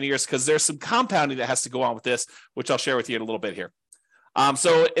for 7 years, because there's some compounding that has to go on with this, which I'll share with you in a little bit here.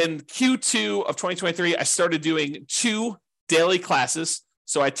 So in Q2 of 2023, I started doing 2 daily classes.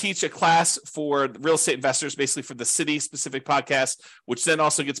 So I teach a class for real estate investors, basically for the City specific podcast, which then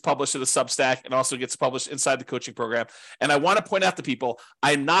also gets published to the Substack and also gets published inside the coaching program. And I want to point out to people,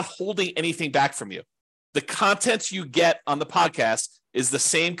 I'm not holding anything back from you. The content you get on the podcast is the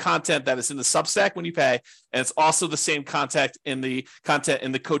same content that is in the Substack when you pay, and it's also the same content in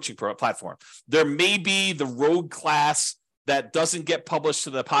the coaching platform. There may be the rogue class that doesn't get published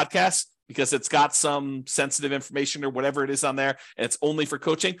to the podcast because it's got some sensitive information or whatever it is on there, and it's only for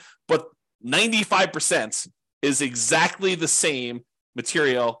coaching. But 95% is exactly the same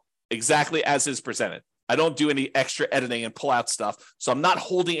material, exactly as is presented. I don't do any extra editing and pull out stuff. So I'm not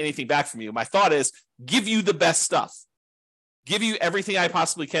holding anything back from you. My thought is give you the best stuff, give you everything I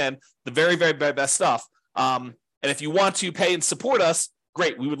possibly can, the very, very, very best stuff. And if you want to pay and support us,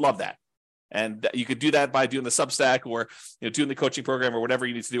 great. We would love that. And you could do that by doing the Substack or doing the coaching program or whatever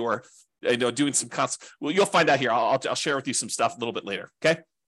you need to do, or doing some well, you'll find out here. I'll share with you some stuff a little bit later.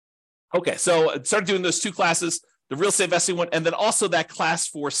 Okay. So I started doing those 2 classes, the real estate investing one, and then also that class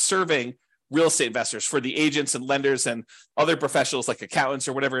for serving real estate investors, for the agents and lenders and other professionals like accountants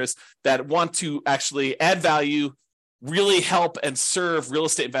or whatever it is that want to actually add value, really help and serve real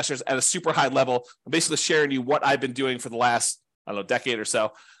estate investors at a super high level. I'm basically sharing you what I've been doing for the last, decade or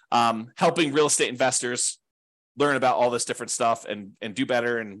so, helping real estate investors learn about all this different stuff and do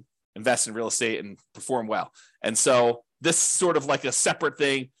better and invest in real estate and perform well. And so this is sort of like a separate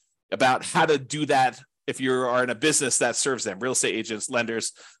thing about how to do that if you are in a business that serves them, real estate agents,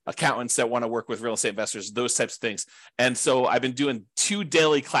 lenders, accountants that want to work with real estate investors, those types of things. And so I've been doing 2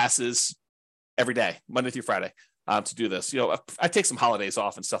 daily classes every day, Monday through Friday, to do this. I take some holidays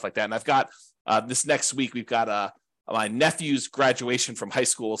off and stuff like that. And I've got this next week, we've got my nephew's graduation from high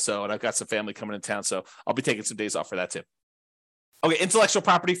school. And I've got some family coming in town. So I'll be taking some days off for that too. Okay, intellectual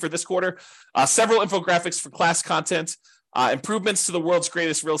property for this quarter, several infographics for class content, improvements to the world's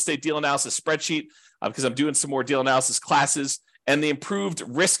greatest real estate deal analysis spreadsheet, because I'm doing some more deal analysis classes, and the improved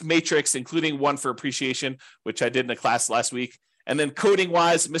risk matrix, including one for appreciation, which I did in a class last week. And then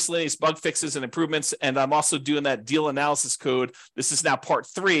coding-wise, miscellaneous bug fixes and improvements. And I'm also doing that deal analysis code. This is now part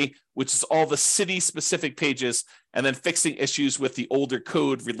 3, which is all the city-specific pages, and then fixing issues with the older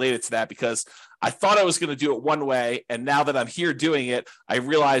code related to that, because I thought I was going to do it one way. And now that I'm here doing it, I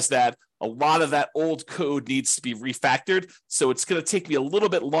realized that a lot of that old code needs to be refactored. So it's going to take me a little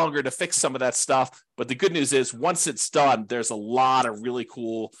bit longer to fix some of that stuff. But the good news is once it's done, there's a lot of really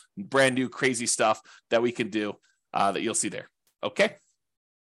cool, brand new, crazy stuff that we can do that you'll see there. Okay.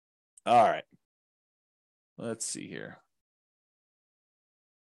 All right. Let's see here.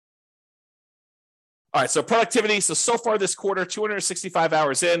 All right, so productivity. So far this quarter, 265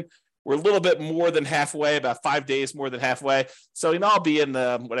 hours in. We're a little bit more than halfway, about 5 days more than halfway. So, I'll be in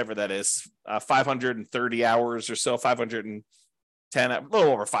the, whatever that is, 530 hours or so, 510, a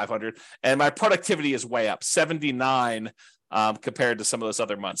little over 500. And my productivity is way up, 79 compared to some of those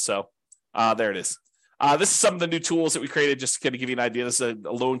other months. So there it is. This is some of the new tools that we created, just to kind of give you an idea. This is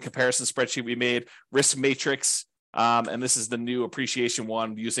a loan comparison spreadsheet we made, risk matrix. And this is the new appreciation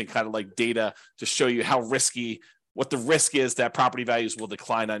one, using kind of like data to show you how risky, what the risk is that property values will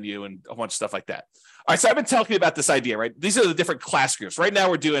decline on you, and a bunch of stuff like that. All right, so I've been talking about this idea, right? These are the different class groups. Right now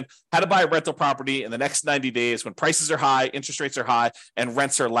we're doing how to buy a rental property in the next 90 days when prices are high, interest rates are high, and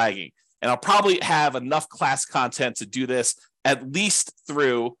rents are lagging. And I'll probably have enough class content to do this at least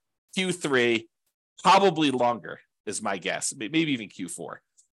through Q3, probably longer is my guess, maybe even Q4.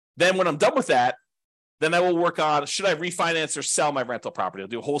 Then when I'm done with that, then I will work on, should I refinance or sell my rental property? I'll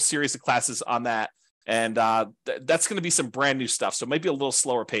do a whole series of classes on that. And that's going to be some brand new stuff. So it might be a little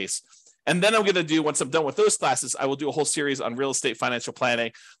slower pace. And then I'm going to do, once I'm done with those classes, I will do a whole series on real estate financial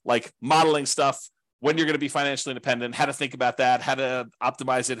planning, like modeling stuff, when you're going to be financially independent, how to think about that, how to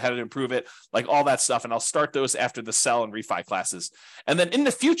optimize it, how to improve it, like all that stuff. And I'll start those after the sell and refi classes. And then in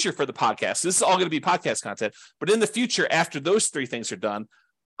the future for the podcast, this is all going to be podcast content, but in the future, after those three things are done,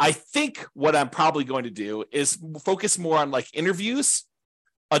 I think what I'm probably going to do is focus more on like interviews,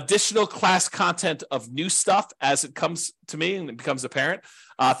 additional class content of new stuff as it comes to me and it becomes apparent,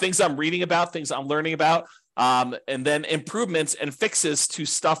 things I'm reading about, things I'm learning about, and then improvements and fixes to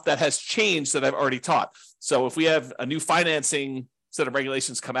stuff that has changed that I've already taught. So if we have a new financing set of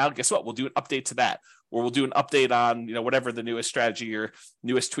regulations come out, guess what? We'll do an update to that, or we'll do an update on, whatever the newest strategy or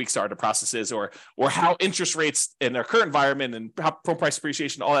newest tweaks are to processes, or how interest rates in our current environment and how home price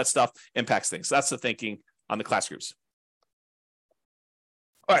appreciation, all that stuff impacts things. So that's the thinking on the class groups.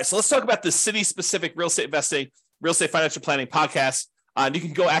 All right, so let's talk about the city-specific real estate investing, real estate financial planning podcast. And you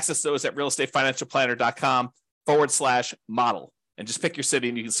can go access those at realestatefinancialplanner.com/model and just pick your city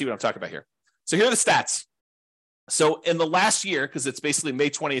and you can see what I'm talking about here. So here are the stats. So in the last year, because it's basically May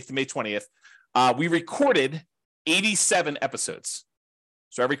 20th to May 20th, we recorded 87 episodes.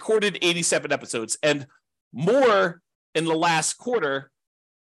 So I recorded 87 episodes and more in the last quarter,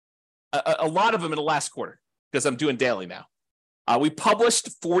 a lot of them in the last quarter, because I'm doing daily now. We published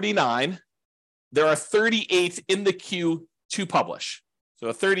 49. There are 38 in the queue to publish.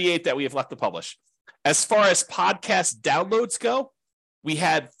 So 38 that we have left to publish. As far as podcast downloads go, we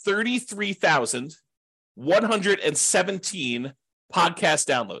had 33,117 podcast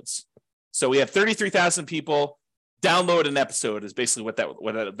downloads. So we have 33,000 people download an episode is basically what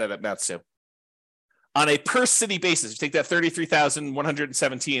that amounts to. On a per city basis, you take that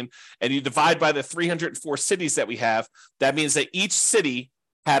 33,117 and you divide by the 304 cities that we have, that means that each city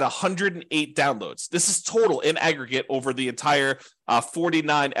had 108 downloads. This is total in aggregate over the entire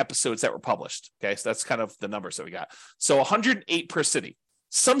 49 episodes that were published. Okay, so that's kind of the numbers that we got. So 108 per city.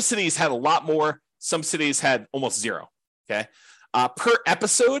 Some cities had a lot more. Some cities had almost zero. Okay, per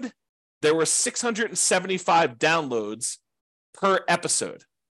episode, there were 675 downloads per episode.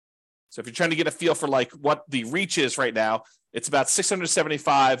 So if you're trying to get a feel for like what the reach is right now, it's about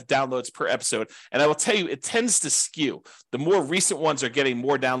 675 downloads per episode. And I will tell you, it tends to skew. The more recent ones are getting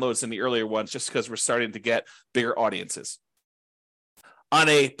more downloads than the earlier ones, just because we're starting to get bigger audiences. On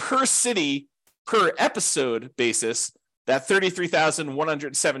a per city, per episode basis, that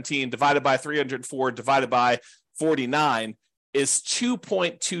 33,117 divided by 304 divided by 49 is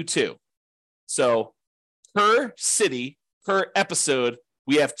 2.22. So per city, per episode,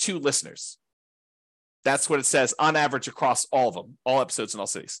 we have 2 listeners. That's what it says on average across all of them, all episodes in all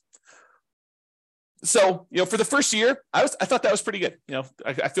cities. So, for the first year, I thought that was pretty good.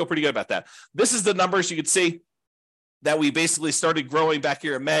 I feel pretty good about that. This is the numbers you could see that we basically started growing back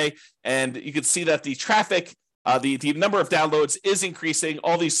here in May. And you could see that the traffic, the number of downloads is increasing.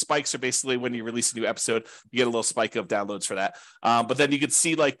 All these spikes are basically when you release a new episode, you get a little spike of downloads for that. But then you could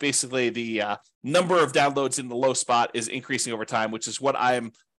see like basically the number of downloads in the low spot is increasing over time, which is what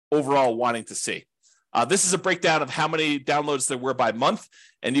I'm overall wanting to see. This is a breakdown of how many downloads there were by month.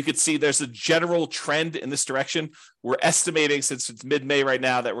 And you can see there's a general trend in this direction. We're estimating, since it's mid-May right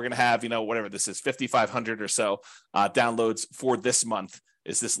now, that we're going to have, whatever this is, 5,500 or so downloads for this month.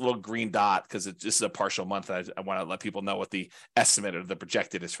 Is this little green dot, because this is a partial month. I want to let people know what the estimate or the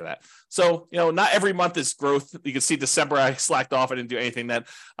projected is for that. So, not every month is growth. You can see December, I slacked off. I didn't do anything then.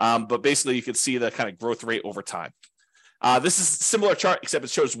 But basically, you can see the kind of growth rate over time. This is a similar chart, except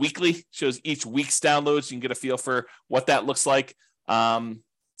it shows weekly, shows each week's downloads. You can get a feel for what that looks like.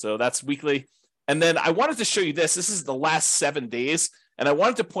 So that's weekly. And then I wanted to show you this. This is the last 7 days. And I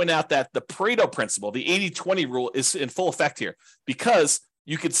wanted to point out that the Pareto principle, the 80-20 rule, is in full effect here, because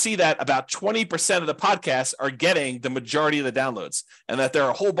you could see that about 20% of the podcasts are getting the majority of the downloads, and that there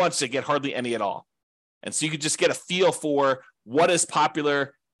are a whole bunch that get hardly any at all. And so you could just get a feel for what is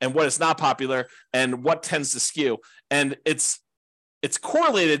popular and what is not popular and what tends to skew. And it's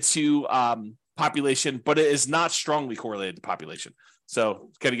correlated to population, but it is not strongly correlated to population. So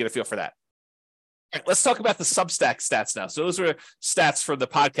kind of get a feel for that. All right, let's talk about the Substack stats now. So those are stats for the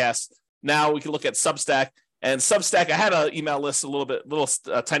podcast. Now we can look at Substack. And Substack, I had an email list, little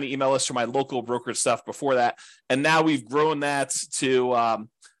tiny email list for my local brokerage stuff before that. And now we've grown that to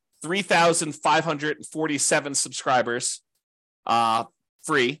 3,547 subscribers,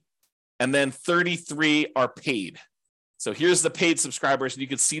 free, and then 33 are paid. So here's the paid subscribers, and you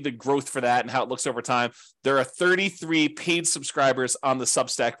can see the growth for that and how it looks over time. There are 33 paid subscribers on the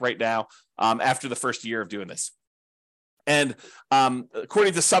Substack right now after the first year of doing this. And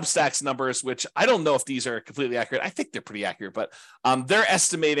according to Substack's numbers, which I don't know if these are completely accurate, I think they're pretty accurate, but they're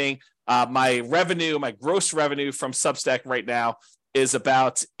estimating my gross revenue from Substack right now is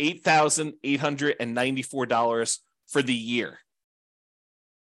about $8,894 for the year.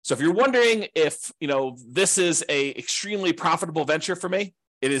 So if you're wondering if, this is a extremely profitable venture for me,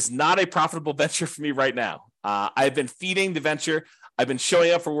 it is not a profitable venture for me right now. I've been feeding the venture. I've been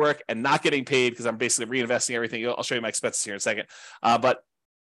showing up for work and not getting paid because I'm basically reinvesting everything. I'll show you my expenses here in a second. But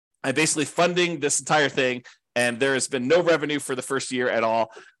I'm basically funding this entire thing, and there has been no revenue for the first year at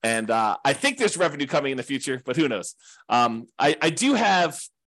all. And I think there's revenue coming in the future, but who knows? I do have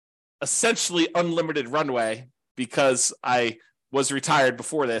essentially unlimited runway because I was retired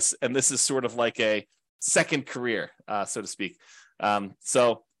before this, and this is sort of like a second career, so to speak.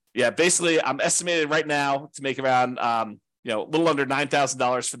 So yeah, basically I'm estimated right now to make around, a little under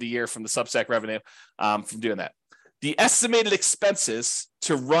 $9,000 for the year from the Substack revenue from doing that. The estimated expenses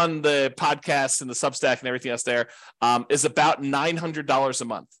to run the podcast and the Substack and everything else there is about $900 a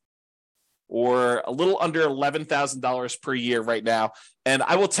month, or a little under $11,000 per year right now. And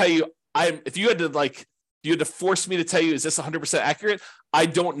I will tell you, if you had to force me to tell you, is this 100% accurate? I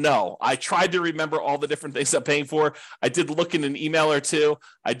don't know. I tried to remember all the different things I'm paying for. I did look in an email or two.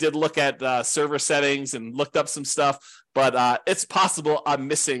 I did look at server settings and looked up some stuff, but it's possible I'm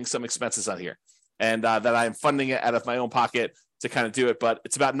missing some expenses on here, and that I'm funding it out of my own pocket to kind of do it. But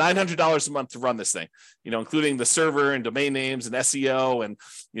it's about $900 a month to run this thing, including the server and domain names and SEO and,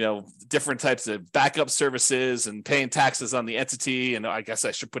 different types of backup services and paying taxes on the entity. And I guess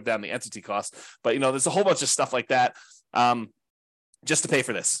I should put down the entity cost, but there's a whole bunch of stuff like that just to pay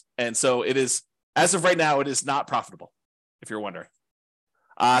for this. And so it is, as of right now, it is not profitable, if you're wondering.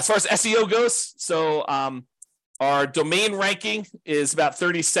 As far as SEO goes, so our domain ranking is about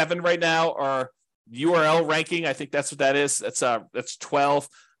 37 right now. Our URL ranking, I think that's what that is. That's 12.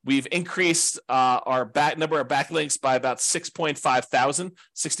 We've increased our number of backlinks by about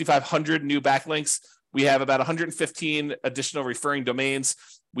 6,500 new backlinks. We have about 115 additional referring domains.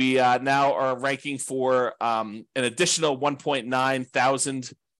 We now are ranking for an additional 1.9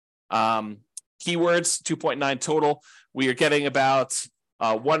 thousand keywords, 2.9 total. We are getting about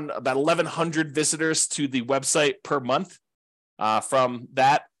 1,100 visitors to the website per month from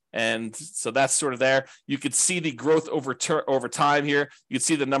that. And so that's sort of there. You could see the growth over time here. You can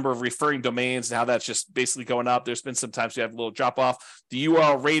see the number of referring domains and how that's just basically going up. There's been some times we have a little drop off. The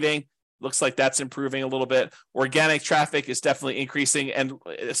URL rating looks like that's improving a little bit. Organic traffic is definitely increasing. And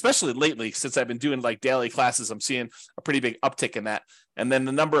especially lately, since I've been doing like daily classes, I'm seeing a pretty big uptick in that. And then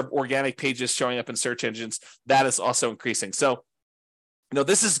the number of organic pages showing up in search engines, that is also increasing. So I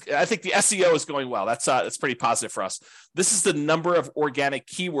think the SEO is going well. That's pretty positive for us. This is the number of organic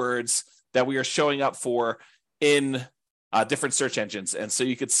keywords that we are showing up for in different search engines. And so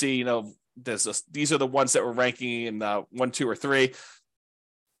you could see, these are the ones that we're ranking in 1, 2, or 3.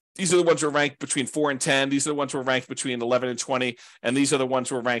 These are the ones we're ranked between 4 and 10. These are the ones we're ranked between 11 and 20. And these are the ones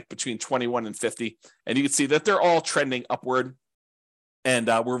we're ranked between 21 and 50. And you can see that they're all trending upward. And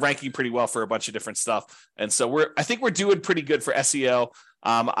we're ranking pretty well for a bunch of different stuff. And so I think we're doing pretty good for SEO.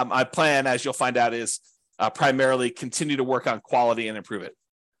 My plan, as you'll find out, is primarily continue to work on quality and improve it.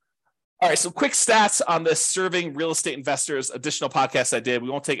 All right, so quick stats on this Serving Real Estate Investors additional podcast I did. We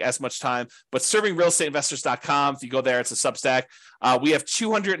won't take as much time, but servingrealestateinvestors.com. If you go there, it's a Substack. We have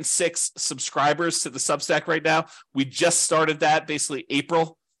 206 subscribers to the Substack right now. We just started that basically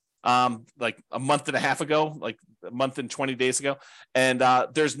April, like a month and a half ago, like a month and 20 days ago. And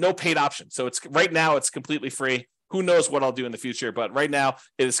there's no paid option. So right now it's completely free. Who knows what I'll do in the future, but right now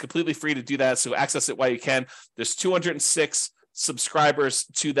it is completely free to do that. So access it while you can. There's 206 subscribers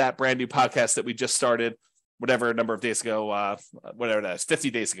to that brand new podcast that we just started. whatever number of days ago, whatever that is, 50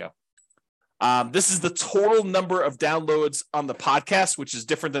 days ago. This is the total number of downloads on the podcast, which is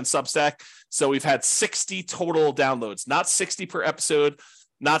different than Substack. So we've had 60 total downloads, not 60 per episode,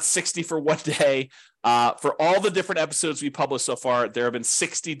 not 60 for one day. For all the different episodes we published so far, there have been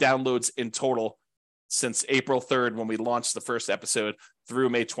 60 downloads in total since April 3rd, when we launched the first episode, through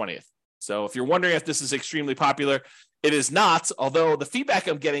May 20th. So if you're wondering if this is extremely popular, it is not, although the feedback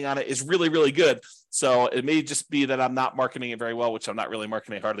I'm getting on it is really, really good. So it may just be that I'm not marketing it very well, which I'm not really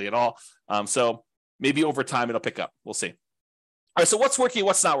marketing hardly at all. So maybe over time it'll pick up. We'll see. All right, so what's working,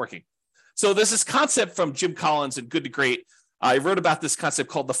 what's not working? So there's this concept from Jim Collins in Good to Great. I wrote about this concept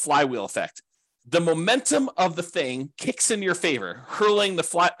called the flywheel effect. The momentum of the thing kicks in your favor, hurling the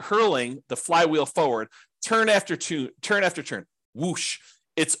flywheel forward, turn after turn, whoosh,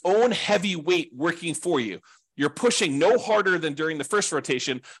 its own heavy weight working for you. You're pushing no harder than during the first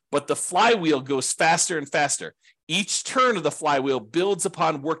rotation, but the flywheel goes faster and faster. Each turn of the flywheel builds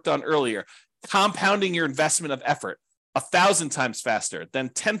upon work done earlier, compounding your investment of effort 1,000 times faster, then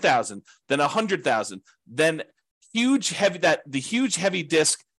 10,000, then 100,000, then the huge heavy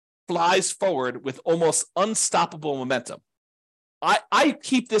disc flies forward with almost unstoppable momentum. I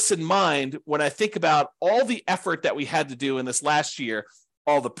keep this in mind when I think about all the effort that we had to do in this last year,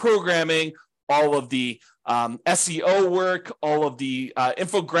 all the programming, all of the SEO work, all of the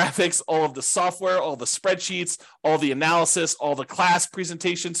infographics, all of the software, all the spreadsheets, all the analysis, all the class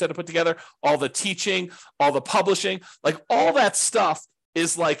presentations that I put together, all the teaching, all the publishing, like all that stuff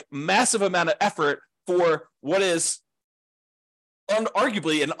is like massive amount of effort for what is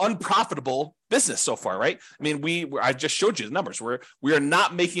arguably an unprofitable business so far, right? I mean, I just showed you the numbers. We are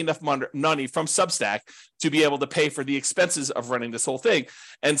not making enough money from Substack to be able to pay for the expenses of running this whole thing.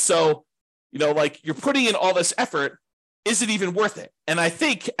 And so, like you're putting in all this effort, is it even worth it? And I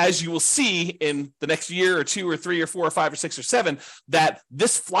think, as you will see in the next year or 2 or 3 or 4 or 5 or 6 or 7, that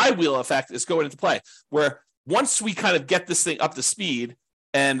this flywheel effect is going into play, where once we kind of get this thing up to speed,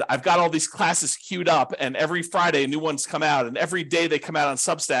 and I've got all these classes queued up, and every Friday new ones come out, and every day they come out on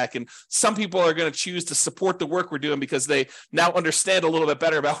Substack, and some people are going to choose to support the work we're doing because they now understand a little bit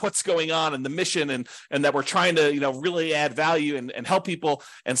better about what's going on and the mission, and that we're trying to really add value and help people.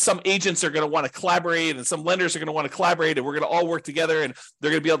 And some agents are going to want to collaborate, and some lenders are going to want to collaborate, and we're going to all work together, and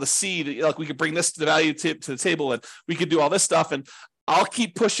they're going to be able to see that, like, we could bring this to the value to the table, and we could do all this stuff. And I'll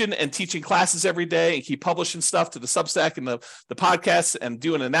keep pushing and teaching classes every day and keep publishing stuff to the Substack and the podcasts and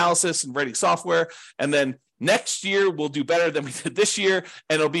doing analysis and writing software. And then next year we'll do better than we did this year,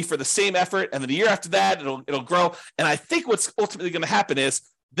 and it'll be for the same effort. And then the year after that, it'll grow. And I think what's ultimately going to happen is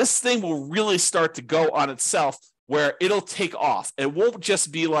this thing will really start to go on itself, where it'll take off. It won't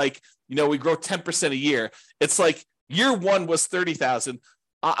just be like, we grow 10% a year. It's like year one was 30,000.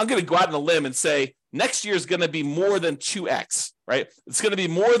 I'm going to go out on a limb and say next year is going to be more than 2x, right? It's going to be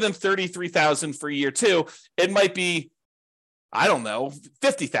more than 33,000 for year two. It might be, I don't know,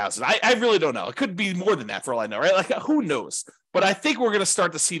 50,000. I really don't know. It could be more than that for all I know, right? Like, who knows? But I think we're going to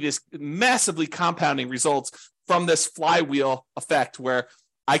start to see this massively compounding results from this flywheel effect, where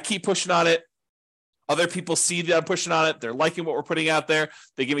I keep pushing on it. Other people see that I'm pushing on it. They're liking what we're putting out there.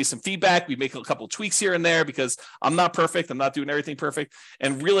 They give me some feedback. We make a couple of tweaks here and there, because I'm not perfect. I'm not doing everything perfect,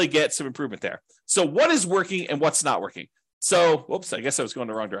 and really get some improvement there. So what is working and what's not working? So, whoops, I guess I was going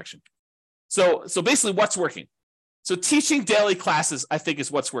the wrong direction. So basically what's working. So teaching daily classes, I think,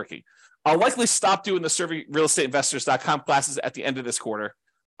 is what's working. I'll likely stop doing the ServingRealEstateInvestors.com classes at the end of this quarter.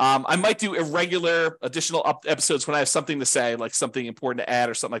 I might do irregular additional episodes when I have something to say, like something important to add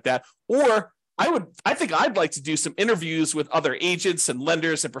or something like that. Or I think I'd like to do some interviews with other agents and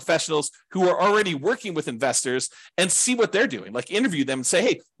lenders and professionals who are already working with investors and see what they're doing. Like, interview them and say,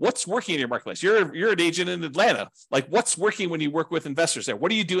 hey, what's working in your marketplace? You're an agent in Atlanta. Like, what's working when you work with investors there?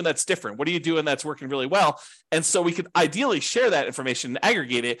 What are you doing that's different? What are you doing that's working really well? And so we could ideally share that information and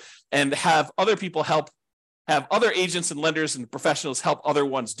aggregate it, and have other people have other agents and lenders and professionals help other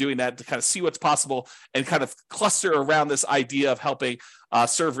ones doing that, to kind of see what's possible and kind of cluster around this idea of helping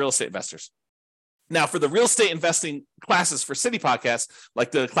serve real estate investors. Now, for the real estate investing classes for City Podcast,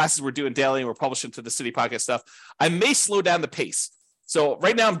 like the classes we're doing daily and we're publishing to the City Podcast stuff, I may slow down the pace. So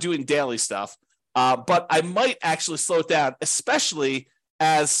right now I'm doing daily stuff, but I might actually slow it down, especially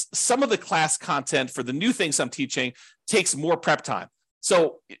as some of the class content for the new things I'm teaching takes more prep time.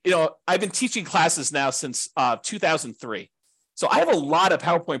 So, I've been teaching classes now since 2003. So I have a lot of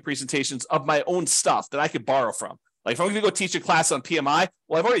PowerPoint presentations of my own stuff that I could borrow from. Like if I'm going to go teach a class on PMI,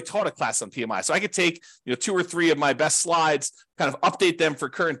 well, I've already taught a class on PMI. So I could take, 2 or 3 of my best slides, kind of update them for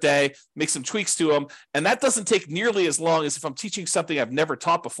current day, make some tweaks to them. And that doesn't take nearly as long as if I'm teaching something I've never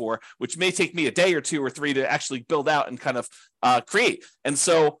taught before, which may take me a day or 2 or 3 to actually build out and kind of create. And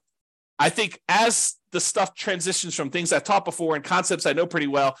so I think as the stuff transitions from things I've taught before and concepts I know pretty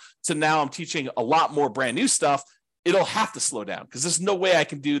well to now I'm teaching a lot more brand new stuff, it'll have to slow down because there's no way I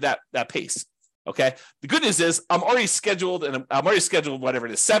can do that pace. Okay. The good news is I'm already scheduled, and I'm already scheduled, whatever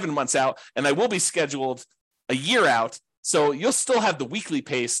it is, 7 months out, and I will be scheduled a year out. So you'll still have the weekly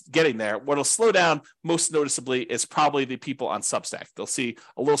pace getting there. What'll slow down most noticeably is probably the people on Substack. They'll see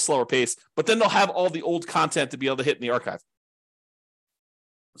a little slower pace, but then they'll have all the old content to be able to hit in the archive.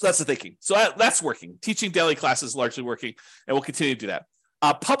 So that's the thinking. So that's working. Teaching daily classes is largely working, and we'll continue to do that.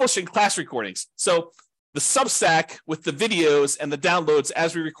 Publishing class recordings. So the Substack with the videos and the downloads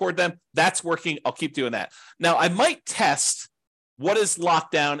as we record them, that's working. I'll keep doing that. Now, I might test what is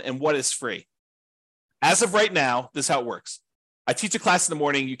locked down and what is free. As of right now, this is how it works. I teach a class in the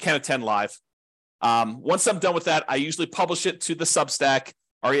morning. You can attend live. Once I'm done with that, I usually publish it to the Substack,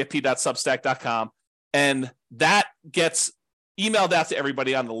 refp.substack.com, and that gets emailed out to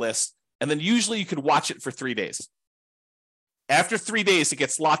everybody on the list. And then usually you can watch it for 3 days. After 3 days, it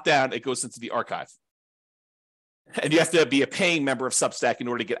gets locked down. It goes into the archive. And you have to be a paying member of Substack in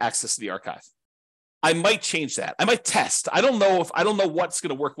order to get access to the archive. I might change that. I might test. I don't know what's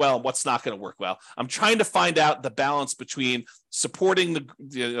going to work well and what's not going to work well. I'm trying to find out the balance between supporting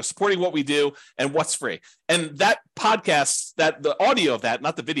supporting what we do and what's free. And that podcast, that the audio of that,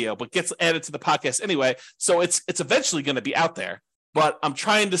 not the video, but gets added to the podcast anyway. So it's eventually going to be out there. But I'm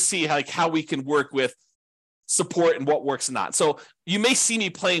trying to see how we can work with support and what works and not. So you may see me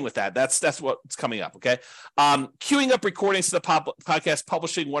playing with that. That's what's coming up. Okay. Queuing up recordings to the podcast,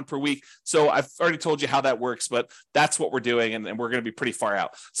 publishing 1 per week. So I've already told you how that works, but that's what we're doing. And we're going to be pretty far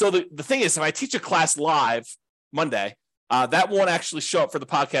out. So the thing is, if I teach a class live Monday, that won't actually show up for the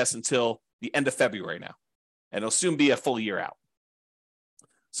podcast until the end of February now. And it'll soon be a full year out.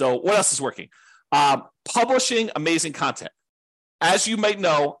 So what else is working? Publishing amazing content. As you might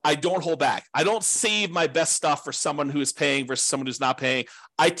know, I don't hold back. I don't save my best stuff for someone who is paying versus someone who's not paying.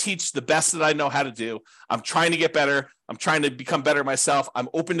 I teach the best that I know how to do. I'm trying to get better. I'm trying to become better myself. I'm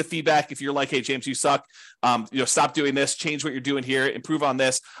open to feedback. If you're like, hey, James, you suck. Stop doing this. Change what you're doing here. Improve on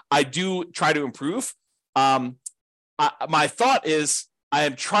this. I do try to improve. My thought is I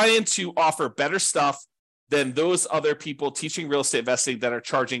am trying to offer better stuff than those other people teaching real estate investing that are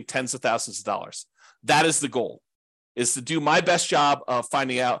charging tens of thousands of dollars. That is the goal. Is to do my best job of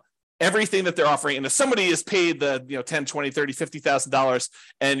finding out everything that they're offering. And if somebody is paid the $10, $20, $30, $50,000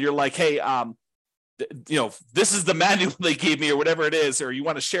 and you're like, hey, this is the manual they gave me or whatever it is, or you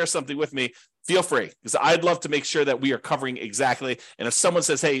want to share something with me, feel free. Because I'd love to make sure that we are covering exactly. And if someone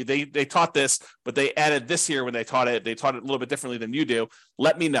says, hey, they taught this, but they added this here when they taught it a little bit differently than you do,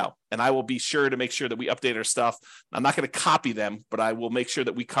 let me know. And I will be sure to make sure that we update our stuff. I'm not going to copy them, but I will make sure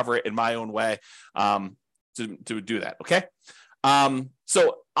that we cover it in my own way. To do that. Okay.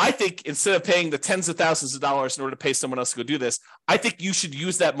 So I think instead of paying the tens of thousands of dollars in order to pay someone else to go do this, I think you should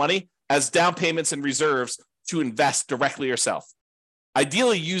use that money as down payments and reserves to invest directly yourself.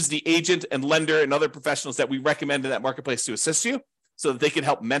 Ideally, use the agent and lender and other professionals that we recommend in that marketplace to assist you so that they can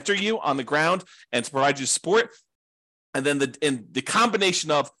help mentor you on the ground and to provide you support. And then the combination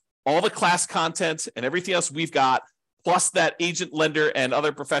of all the class content and everything else we've got, plus that agent, lender, and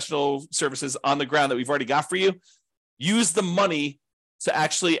other professional services on the ground that we've already got for you, use the money to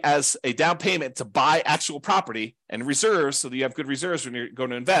actually as a down payment to buy actual property and reserves so that you have good reserves when you're going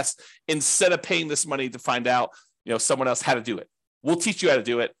to invest instead of paying this money to find out someone else how to do it. We'll teach you how to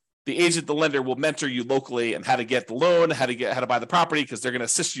do it. The agent, the lender will mentor you locally and how to get the loan, how to buy the property because they're going to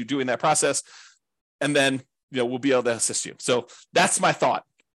assist you doing that process. And then we'll be able to assist you. So that's my thought.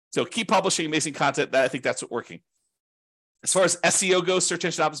 So keep publishing amazing content. I think that's what's working. As far as SEO goes, search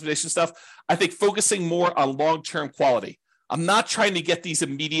engine optimization stuff, I think focusing more on long-term quality. I'm not trying to get these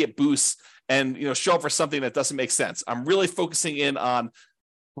immediate boosts and show up for something that doesn't make sense. I'm really focusing in on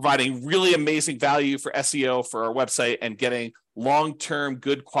providing really amazing value for SEO for our website and getting long-term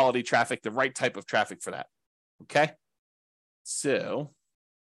good quality traffic, the right type of traffic for that. Okay. So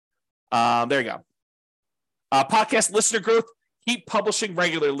there you go. Podcast listener growth. Keep publishing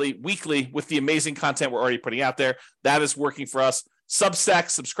regularly, weekly, with the amazing content we're already putting out there. That is working for us.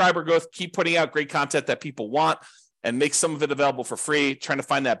 Substack, subscriber growth, keep putting out great content that people want and make some of it available for free. Trying to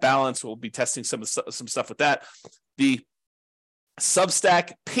find that balance. We'll be testing some stuff with that. The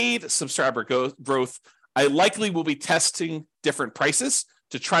Substack paid subscriber growth, I likely will be testing different prices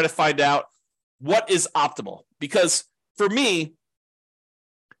to try to find out what is optimal. Because for me,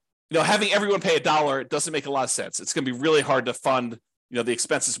 having everyone pay $1 doesn't make a lot of sense. It's going to be really hard to fund, the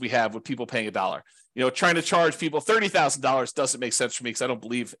expenses we have with people paying $1. Trying to charge people $30,000 doesn't make sense for me because I don't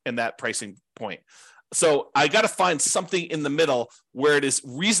believe in that pricing point. So I got to find something in the middle where it is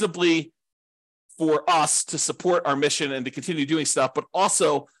reasonably for us to support our mission and to continue doing stuff, but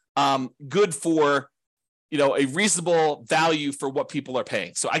also good for, a reasonable value for what people are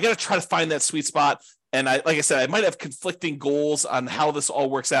paying. So I got to try to find that sweet spot. And like I said, I might have conflicting goals on how this all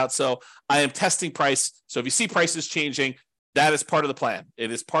works out. So I am testing price. So if you see prices changing, that is part of the plan.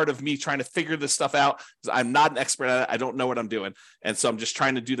 It is part of me trying to figure this stuff out because I'm not an expert at it. I don't know what I'm doing. And so I'm just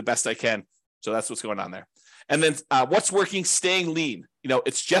trying to do the best I can. So that's what's going on there. And then what's working, staying lean.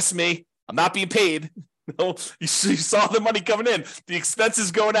 It's just me. I'm not being paid. You saw the money coming in. The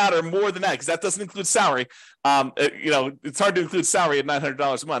expenses going out are more than that because that doesn't include salary. It's hard to include salary at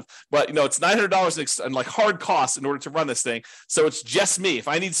 $900 a month, but it's $900 in like hard costs in order to run this thing. So it's just me. If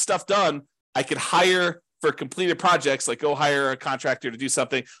I need stuff done, I could hire for completed projects, like go hire a contractor to do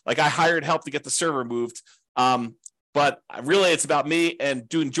something. Like I hired help to get the server moved. But really it's about me and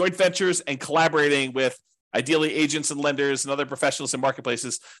doing joint ventures and collaborating with ideally agents and lenders and other professionals and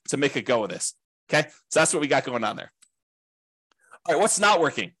marketplaces to make a go of this. Okay, so that's what we got going on there. All right, what's not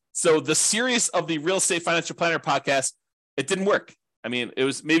working? So the series of the Real Estate Financial Planner podcast, it didn't work. I mean,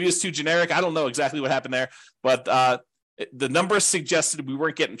 maybe it was too generic. I don't know exactly what happened there, but the numbers suggested we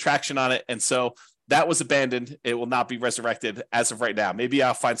weren't getting traction on it, and so that was abandoned. It will not be resurrected as of right now. Maybe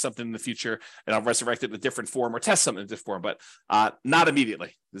I'll find something in the future and I'll resurrect it in a different form or test something in a different form, but not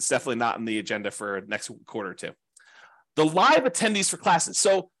immediately. It's definitely not in the agenda for next quarter or two. The live attendees for classes.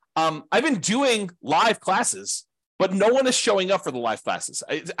 So I've been doing live classes, but no one is showing up for the live classes.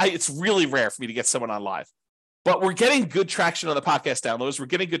 It's really rare for me to get someone on live, but we're getting good traction on the podcast downloads. We're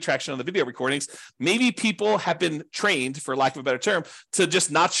getting good traction on the video recordings. Maybe people have been trained, for lack of a better term, to just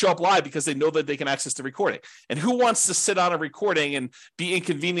not show up live because they know that they can access the recording. And who wants to sit on a recording and be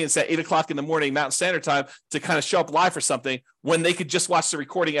inconvenienced at 8:00 in the morning, Mountain Standard Time, to kind of show up live for something when they could just watch the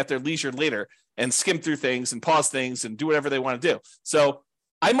recording at their leisure later and skim through things and pause things and do whatever they want to do. So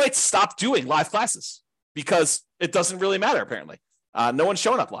I might stop doing live classes because it doesn't really matter, apparently. No one's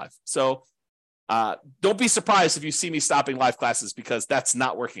showing up live. So don't be surprised if you see me stopping live classes because that's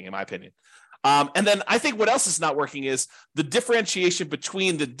not working, in my opinion. And then I think what else is not working is the differentiation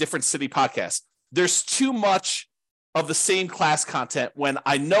between the different city podcasts. There's too much of the same class content when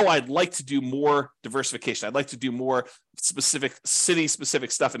I know I'd like to do more diversification. I'd like to do more specific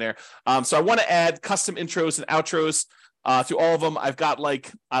city-specific stuff in there. So I want to add custom intros and outros to all of them. I've got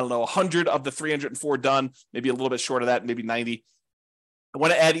 100 of the 304 done, maybe a little bit short of that, maybe 90. I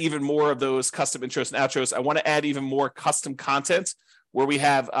want to add even more of those custom intros and outros. I want to add even more custom content where we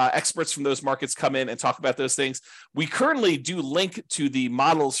have experts from those markets come in and talk about those things. We currently do link to the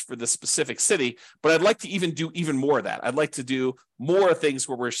models for the specific city, but I'd like to even do even more of that. I'd like to do more things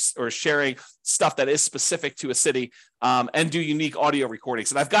where we're sharing stuff that is specific to a city and do unique audio recordings.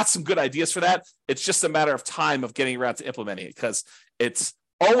 And I've got some good ideas for that. It's just a matter of time of getting around to implementing it because it's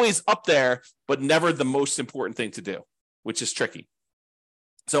always up there, but never the most important thing to do, which is tricky.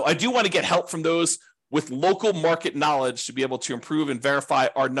 So I do want to get help from those with local market knowledge to be able to improve and verify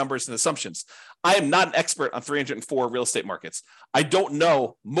our numbers and assumptions. I am not an expert on 304 real estate markets. I don't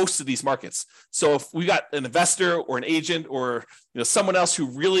know most of these markets. So if we got an investor or an agent or someone else who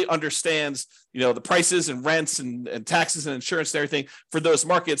really understands the prices and rents and taxes and insurance and everything for those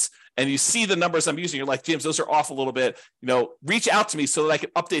markets, and you see the numbers I'm using, you're like, James, those are off a little bit, reach out to me so that I can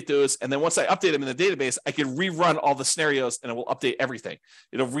update those. And then once I update them in the database, I can rerun all the scenarios and it will update everything.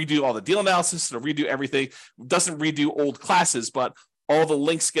 It'll redo all the deal analysis. It'll redo everything. It doesn't redo old classes, but all the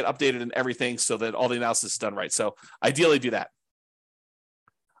links get updated and everything so that all the analysis is done right. So ideally do that.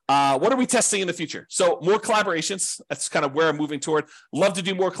 What are we testing in the future? So more collaborations. That's kind of where I'm moving toward. Love to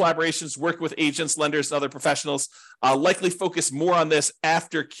do more collaborations, work with agents, lenders, and other professionals. Likely focus more on this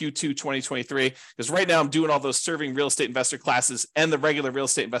after Q2 2023, because right now I'm doing all those serving real estate investor classes and the regular real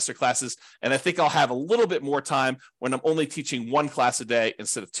estate investor classes. And I think I'll have a little bit more time when I'm only teaching one class a day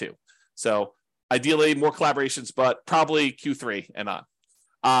instead of two. So ideally more collaborations, but probably Q3 and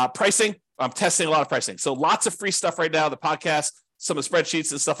on. Pricing, I'm testing a lot of pricing. So lots of free stuff right now, the podcast, some of the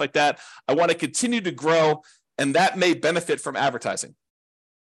spreadsheets and stuff like that. I want to continue to grow, and that may benefit from advertising.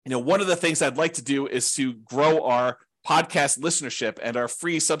 One of the things I'd like to do is to grow our podcast listenership and our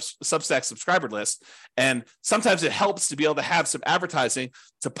free Substack subscriber list. And sometimes it helps to be able to have some advertising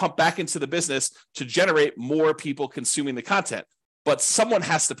to pump back into the business to generate more people consuming the content. But someone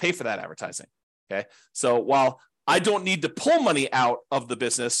has to pay for that advertising. Okay. So while I don't need to pull money out of the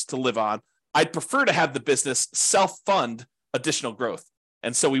business to live on, I'd prefer to have the business self-fund additional growth.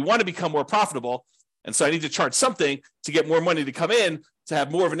 And so we want to become more profitable. And so I need to charge something to get more money to come in, to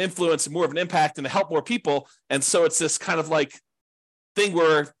have more of an influence and more of an impact and to help more people. And so it's this kind of like thing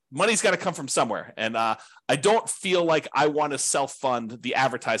where money's got to come from somewhere. And I don't feel like I want to self-fund the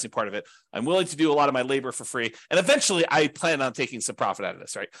advertising part of it. I'm willing to do a lot of my labor for free. And eventually I plan on taking some profit out of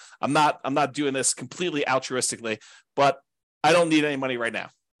this, right? I'm not doing this completely altruistically, but I don't need any money right now.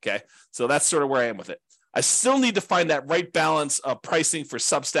 Okay. So that's sort of where I am with it. I still need to find that right balance of pricing for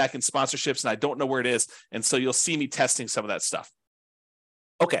Substack and sponsorships, and I don't know where it is. And so you'll see me testing some of that stuff.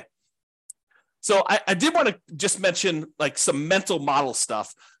 Okay. So I did want to just mention like some mental model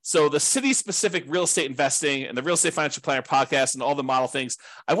stuff. So the city-specific real estate investing and the Real Estate Financial Planner podcast and all the model things,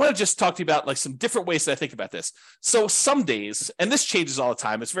 I want to just talk to you about like some different ways that I think about this. So some days, and this changes all the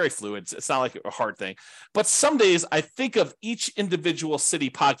time, it's very fluid. It's not like a hard thing, but some days I think of each individual city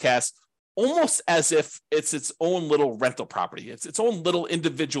podcast almost as if it's its own little rental property. It's its own little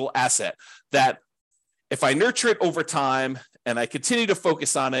individual asset that if I nurture it over time and I continue to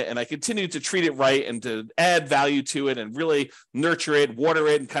focus on it and I continue to treat it right and to add value to it and really nurture it, water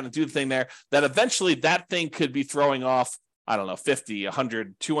it, and kind of do the thing there, that eventually that thing could be throwing off, I don't know, $50,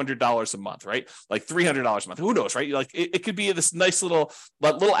 $100, $200 a month, right? Like $300 a month. Who knows, right? Like it could be this nice little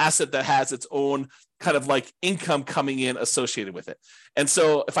asset that has its own kind of like income coming in associated with it. And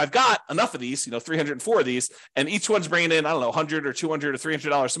so if I've got enough of these, 304 of these, and each one's bringing in, I don't know, $100 or $200 or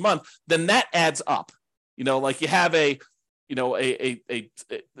 $300 a month, then that adds up. Like you have like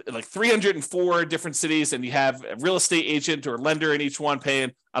 304 different cities, and you have a real estate agent or lender in each one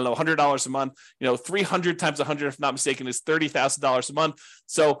paying, I don't know, $100 a month. 300 times 100, if not mistaken, is $30,000 a month.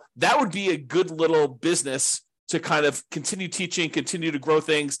 So that would be a good little business to kind of continue teaching, continue to grow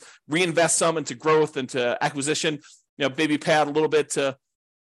things, reinvest some into growth, into acquisition, maybe pay out a little bit to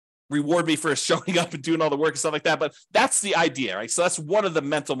reward me for showing up and doing all the work and stuff like that. But that's the idea, right? So that's one of the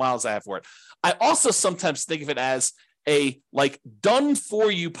mental models I have for it. I also sometimes think of it as a like done for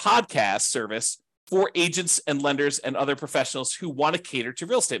you podcast service for agents and lenders and other professionals who want to cater to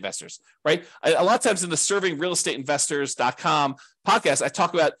real estate investors, right? A lot of times in the servingrealestateinvestors.com podcast, I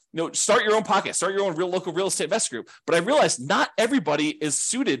talk about, start your own podcast, start your own local real estate investor group. But I realize not everybody is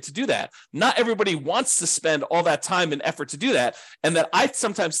suited to do that. Not everybody wants to spend all that time and effort to do that. And that I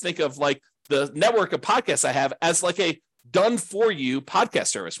sometimes think of like the network of podcasts I have as like a done for you podcast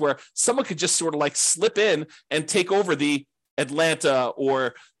service where someone could just sort of like slip in and take over the Atlanta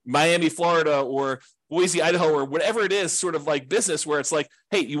or Miami, Florida, or Boise, Idaho, or whatever it is, sort of like business where it's like,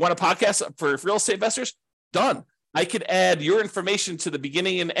 hey, you want a podcast for real estate investors? Done. I could add your information to the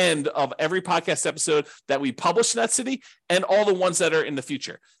beginning and end of every podcast episode that we publish in that city and all the ones that are in the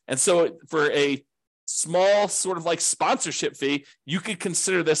future. And so for a small sort of like sponsorship fee, you could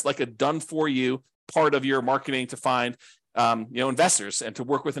consider this like a done for you part of your marketing to find, investors and to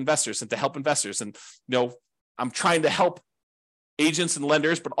work with investors and to help investors. And, I'm trying to help agents and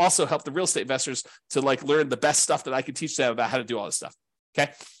lenders, but also help the real estate investors to like learn the best stuff that I can teach them about how to do all this stuff.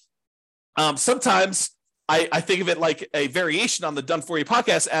 Okay. Sometimes I think of it like a variation on the Done For You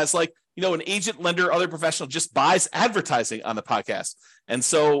podcast as like, an agent, lender, other professional just buys advertising on the podcast. And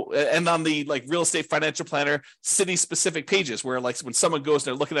so, and on the like Real Estate Financial Planner city specific pages where like when someone goes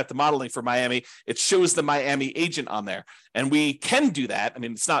and they're looking at the modeling for Miami, it shows the Miami agent on there. And we can do that. I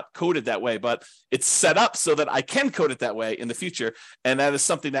mean, it's not coded that way, but it's set up so that I can code it that way in the future. And that is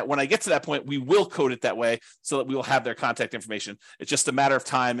something that when I get to that point, we will code it that way so that we will have their contact information. It's just a matter of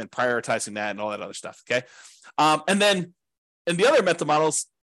time and prioritizing that and all that other stuff. Okay. And then in the other mental models,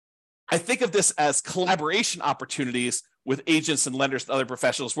 I think of this as collaboration opportunities with agents and lenders and other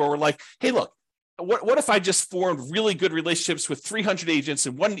professionals where we're like, hey, look, what if I just formed really good relationships with 300 agents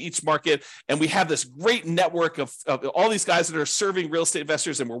and one in each market, and we have this great network of all these guys that are serving real estate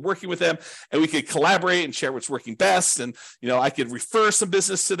investors, and we're working with them, and we could collaborate and share what's working best, and I could refer some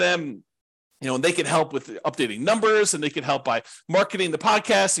business to them. And they can help with updating numbers, and they can help by marketing the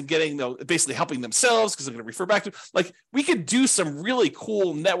podcast and getting, basically helping themselves because they're going to refer back to, like, we could do some really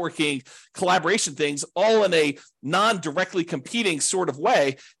cool networking collaboration things all in a non-directly competing sort of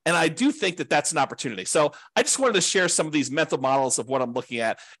way. And I do think that that's an opportunity. So I just wanted to share some of these mental models of what I'm looking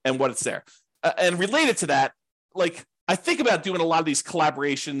at and what it's there. And related to that, like, I think about doing a lot of these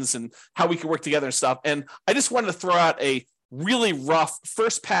collaborations and how we can work together and stuff. And I just wanted to throw out a really rough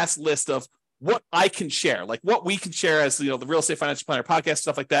first pass list of what I can share, like what we can share as, the Real Estate Financial Planner podcast,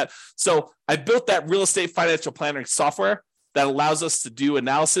 stuff like that. So I built that Real Estate Financial Planner software that allows us to do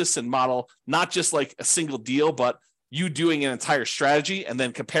analysis and model, not just like a single deal, but you doing an entire strategy and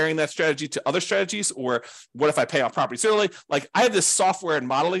then comparing that strategy to other strategies? Or what if I pay off properties early? Like, I have this software and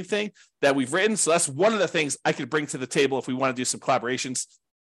modeling thing that we've written. So that's one of the things I could bring to the table if we want to do some collaborations.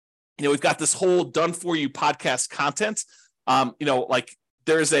 We've got this whole done for you podcast content. Like,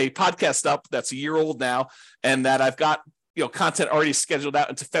 there's a podcast up that's a year old now, and that I've got content already scheduled out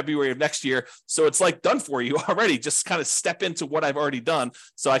into February of next year. So it's like done for you already. Just kind of step into what I've already done.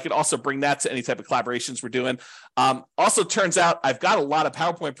 So I could also bring that to any type of collaborations we're doing. Also turns out I've got a lot of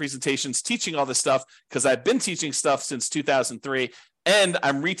PowerPoint presentations teaching all this stuff, because I've been teaching stuff since 2003, and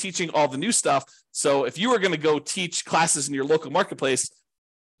I'm reteaching all the new stuff. So if you were going to go teach classes in your local marketplace,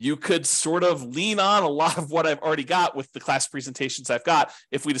 you could sort of lean on a lot of what I've already got with the class presentations I've got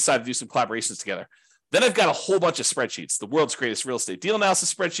if we decide to do some collaborations together. Then I've got a whole bunch of spreadsheets, the world's greatest real estate deal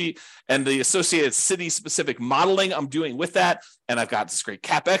analysis spreadsheet and the associated city-specific modeling I'm doing with that. And I've got this great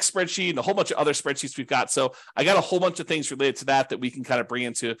CapEx spreadsheet and a whole bunch of other spreadsheets we've got. So I got a whole bunch of things related to that we can kind of bring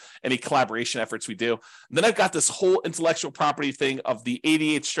into any collaboration efforts we do. And then I've got this whole intellectual property thing of the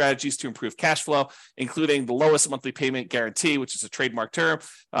 88 strategies to improve cash flow, including the lowest monthly payment guarantee, which is a trademark term,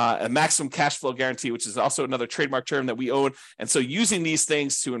 a maximum cash flow guarantee, which is also another trademark term that we own. And so using these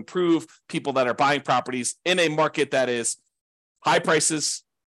things to improve people that are buying properties in a market that is high prices,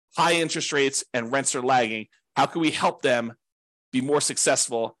 high interest rates, and rents are lagging, how can we help them be more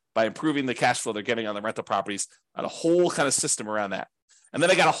successful by improving the cash flow they're getting on the rental properties, and a whole kind of system around that. And then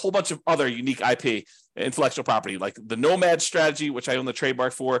I got a whole bunch of other unique IP, intellectual property, like the Nomad strategy, which I own the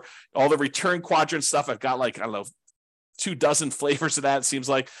trademark for, all the return quadrant stuff. I've got 24 flavors of that, it seems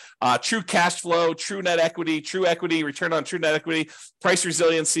like. True cash flow, true net equity, true equity, return on true net equity, price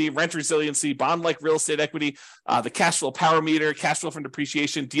resiliency, rent resiliency, bond-like real estate equity, the cash flow power meter, cash flow from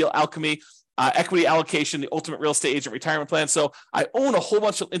depreciation, deal alchemy, equity allocation, the ultimate real estate agent retirement plan. So I own a whole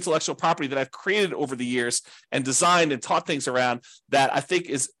bunch of intellectual property that I've created over the years and designed and taught things around that I think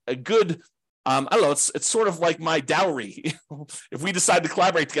is a good, it's sort of like my dowry. If we decide to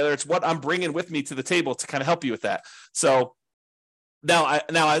collaborate together, it's what I'm bringing with me to the table to kind of help you with that. So now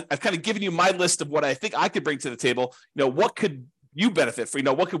I've kind of given you my list of what I think I could bring to the table. What could you benefit from?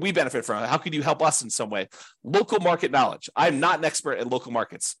 What could we benefit from? How could you help us in some way? Local market knowledge. I'm not an expert in local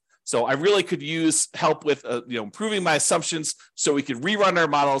markets, so I really could use help with improving my assumptions so we could rerun our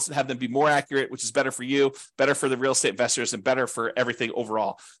models and have them be more accurate, which is better for you, better for the real estate investors, and better for everything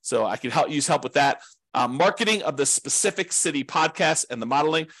overall. So I can use help with that. Marketing of the specific city podcast and the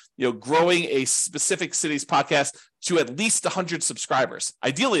modeling, growing a specific city's podcast to at least 100 subscribers,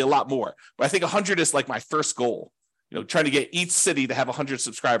 ideally a lot more, but I think 100 is like my first goal, trying to get each city to have 100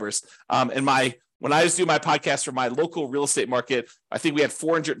 subscribers. When I was doing my podcast for my local real estate market, I think we had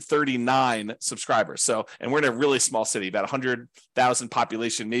 439 subscribers. So, and we're in a really small city, about 100,000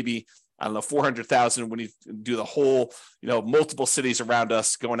 population, maybe, 400,000 when you do the whole, multiple cities around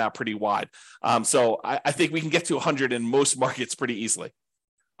us going out pretty wide. So I think we can get to 100 in most markets pretty easily.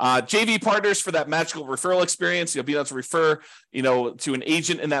 JV partners for that magical referral experience, being able to refer, to an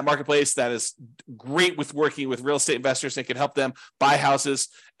agent in that marketplace that is great with working with real estate investors and can help them buy houses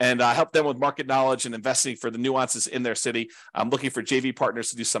and help them with market knowledge and investing for the nuances in their city. I'm looking for JV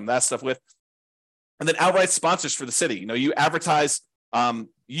partners to do some of that stuff with. And then outright sponsors for the city. You advertise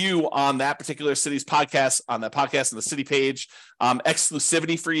you on that particular city's podcast, on that podcast on the city page,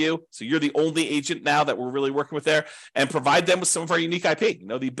 exclusivity for you. So you're the only agent now that we're really working with there, and provide them with some of our unique IP,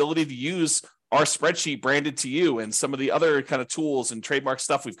 the ability to use our spreadsheet branded to you and some of the other kind of tools and trademark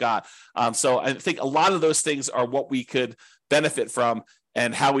stuff we've got. So I think a lot of those things are what we could benefit from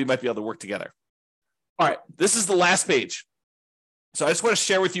and how we might be able to work together. All right, this is the last page. So I just want to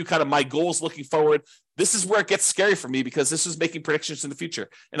share with you kind of my goals looking forward. This is where it gets scary for me because this is making predictions in the future,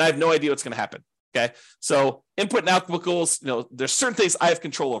 and I have no idea what's going to happen. Okay. So input and output goals, there's certain things I have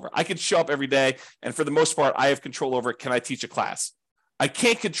control over. I can show up every day, and for the most part, I have control over, can I teach a class? I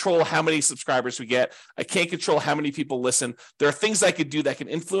can't control how many subscribers we get. I can't control how many people listen. There are things I could do that can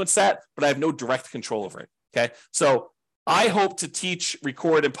influence that, but I have no direct control over it. Okay. So I hope to teach,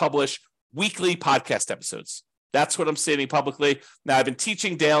 record, and publish weekly podcast episodes. That's what I'm stating publicly. Now, I've been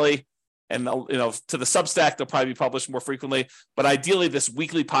teaching daily, and to the Substack, they'll probably be published more frequently. But ideally, this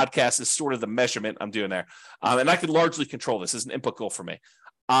weekly podcast is sort of the measurement I'm doing there. And I can largely control this as an input goal for me.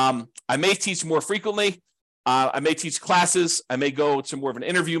 I may teach more frequently. I may teach classes. I may go to more of an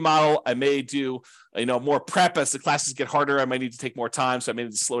interview model. I may do, more prep as the classes get harder. I might need to take more time, so I may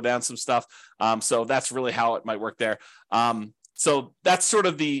need to slow down some stuff. So that's really how it might work there. So that's sort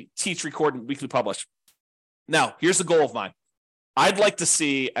of the teach, record, and weekly publish. Now, here's a goal of mine. I'd like to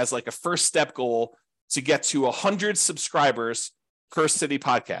see as like a first step goal to get to 100 subscribers per city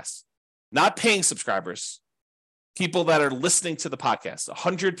podcast, not paying subscribers, people that are listening to the podcast,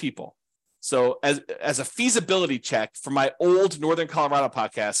 100 people. So as a feasibility check for my old Northern Colorado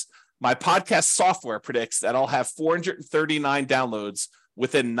podcast, my podcast software predicts that I'll have 439 downloads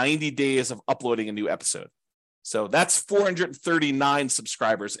within 90 days of uploading a new episode. So that's 439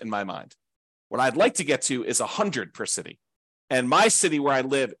 subscribers in my mind. What I'd like to get to is 100 per city. And my city where I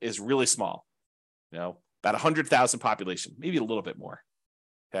live is really small, about 100,000 population, maybe a little bit more.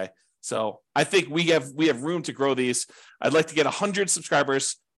 Okay. So I think we have room to grow these. I'd like to get 100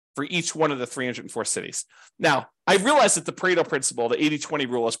 subscribers for each one of the 304 cities. Now, I realize that the Pareto principle, the 80-20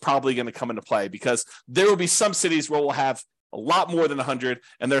 rule, is probably going to come into play because there will be some cities where we'll have a lot more than 100,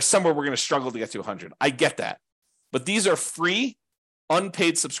 and there's somewhere we're going to struggle to get to 100. I get that. But these are free,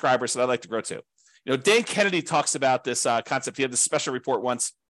 unpaid subscribers that I'd like to grow to. Dan Kennedy talks about this concept. He had this special report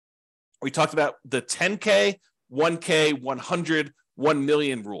once where he talked about the 10K, 1K, 100, 1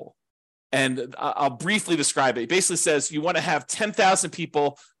 million rule. And I'll briefly describe it. It basically says you want to have 10,000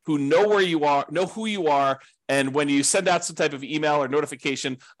 people who know where you are, know who you are, and when you send out some type of email or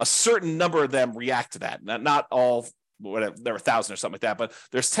notification, a certain number of them react to that. Not all, whatever, there are 1,000 or something like that, but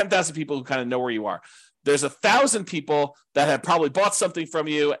there's 10,000 people who kind of know where you are. There's 1,000 people that have probably bought something from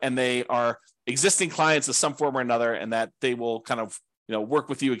you, and they are existing clients of some form or another, and that they will kind of work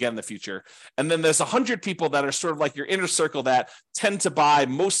with you again in the future. And then there's 100 people that are sort of like your inner circle that tend to buy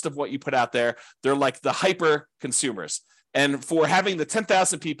most of what you put out there. They're like the hyper consumers. And for having the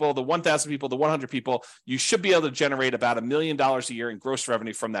 10,000 people, the 1,000 people, the 100 people, you should be able to generate about $1 million a year in gross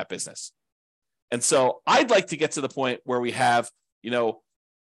revenue from that business. And so I'd like to get to the point where we have,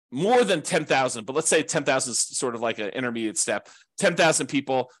 more than 10,000, but let's say 10,000 is sort of like an intermediate step, 10,000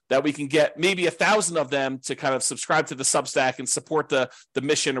 people that we can get maybe 1,000 of them to kind of subscribe to the Substack and support the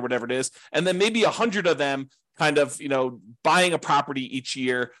mission or whatever it is. And then maybe 100 of them kind of, buying a property each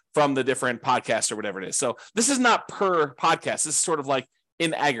year from the different podcasts or whatever it is. So this is not per podcast. This is sort of like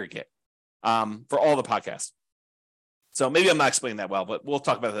in aggregate for all the podcasts. So maybe I'm not explaining that well, but we'll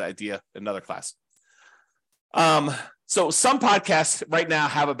talk about that idea in another class. So some podcasts right now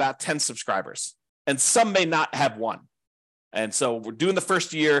have about 10 subscribers, and some may not have one. And so we're doing the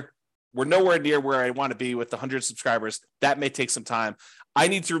first year. We're nowhere near where I want to be with the 100 subscribers. That may take some time. I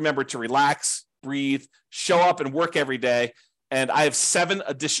need to remember to relax, breathe, show up and work every day. And I have 7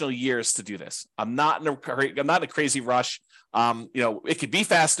 additional years to do this. I'm not in a crazy rush. It could be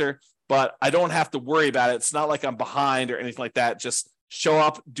faster, but I don't have to worry about it. It's not like I'm behind or anything like that. Just show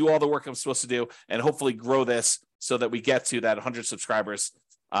up, do all the work I'm supposed to do, and hopefully grow this so that we get to that 100 subscribers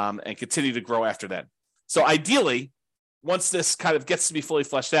and continue to grow after that. So ideally, once this kind of gets to be fully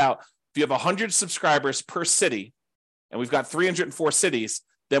fleshed out, if you have 100 subscribers per city, and we've got 304 cities,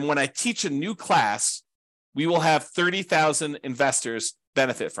 then when I teach a new class, we will have 30,000 investors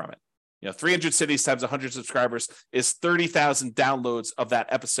benefit from it. 300 cities times 100 subscribers is 30,000 downloads of that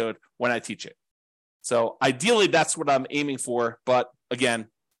episode when I teach it. So ideally, that's what I'm aiming for. But again,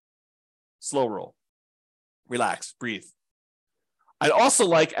 slow roll. Relax, breathe. I'd also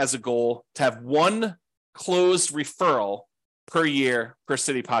like as a goal to have 1 closed referral per year per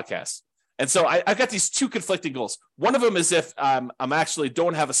city podcast. And so I've got these 2 conflicting goals. One of them is if I'm actually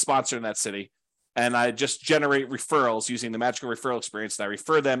don't have a sponsor in that city and I just generate referrals using the magical referral experience, and I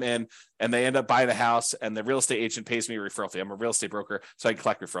refer them in and they end up buying a house and the real estate agent pays me a referral fee. I'm a real estate broker, so I can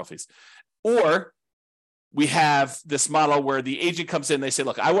collect referral fees. Or we have this model where the agent comes in, they say,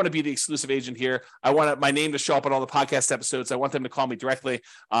 look, I want to be the exclusive agent here. I want my name to show up on all the podcast episodes. I want them to call me directly.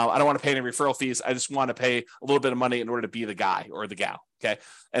 I don't want to pay any referral fees. I just want to pay a little bit of money in order to be the guy or the gal. Okay.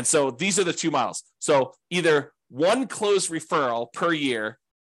 And so these are the 2 models. So either 1 closed referral per year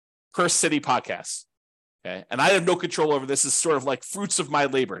per city podcast. Okay. And I have no control over this. It's sort of like fruits of my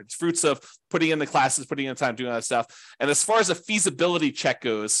labor. It's fruits of putting in the classes, putting in the time, doing all that stuff. And as far as a feasibility check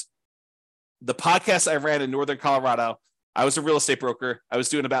goes, the podcast I ran in Northern Colorado, I was a real estate broker. I was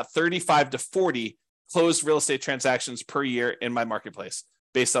doing about 35 to 40 closed real estate transactions per year in my marketplace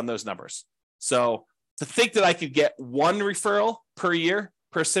based on those numbers. So to think that I could get 1 referral per year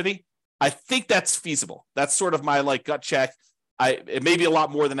per city, I think that's feasible. That's sort of my gut check. It may be a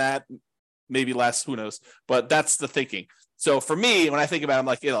lot more than that, maybe less, who knows, but that's the thinking. So for me, when I think about it, I'm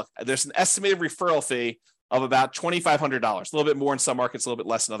like, look, there's an estimated referral fee of about $2,500, a little bit more in some markets, a little bit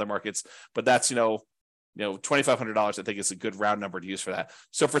less in other markets, but that's, $2,500, I think is a good round number to use for that.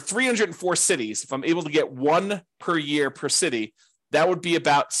 So for 304 cities, if I'm able to get 1 per year per city, that would be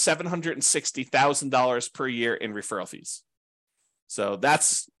about $760,000 per year in referral fees. So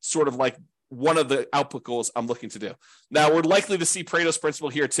that's sort of like one of the output goals I'm looking to do. Now, we're likely to see Pareto's principle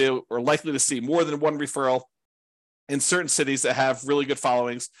here too. We're likely to see more than 1 referral in certain cities that have really good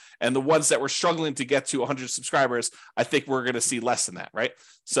followings, and the ones that were struggling to get to 100 subscribers, I think we're going to see less than that, right?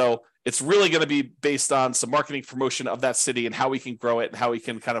 So it's really going to be based on some marketing promotion of that city and how we can grow it and how we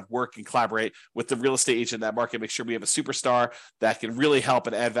can kind of work and collaborate with the real estate agent in that market, make sure we have a superstar that can really help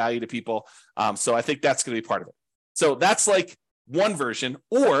and add value to people. So I think that's going to be part of it. So that's like one version,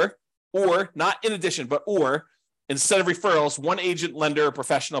 or not in addition, but instead of referrals, one agent, lender, or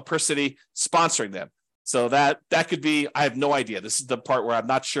professional per city sponsoring them. So that could be, I have no idea. This is the part where I'm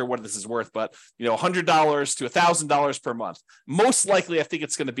not sure what this is worth, but $100 to $1,000 per month. Most likely, I think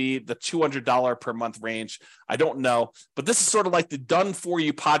it's going to be the $200 per month range. I don't know, but this is sort of like the done for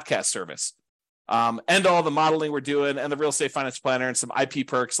you podcast service. And all the modeling we're doing and the real estate finance planner and some IP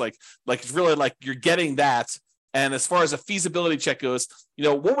perks. Like it's really like you're getting that. And as far as a feasibility check goes,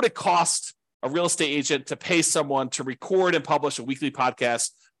 what would it cost a real estate agent to pay someone to record and publish a weekly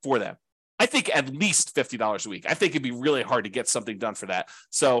podcast for them? I think at least $50 a week. I think it'd be really hard to get something done for that.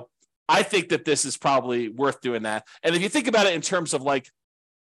 So I think that this is probably worth doing that. And if you think about it in terms of would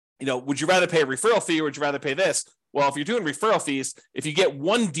you rather pay a referral fee or would you rather pay this? Well, if you're doing referral fees, if you get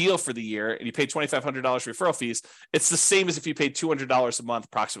one deal for the year and you pay $2,500 referral fees, it's the same as if you paid $200 a month,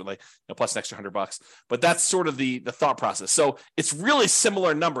 approximately, plus an extra $100. But that's sort of the thought process. So it's really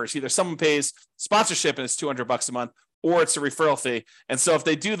similar numbers. Either someone pays sponsorship and it's $200 a month, or it's a referral fee. And so if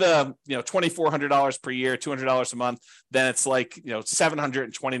they do the, $2,400 per year, $200 a month, then it's like,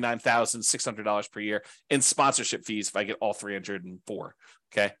 $729,600 per year in sponsorship fees if I get all 304.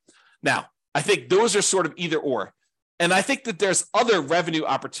 Okay. Now, I think those are sort of either or. And I think that there's other revenue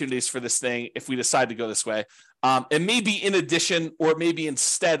opportunities for this thing if we decide to go this way. It may be in addition or it may be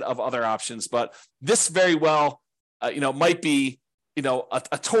instead of other options, but this very well, might be,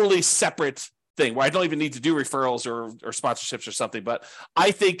 a totally separate thing where I don't even need to do referrals or sponsorships or something. But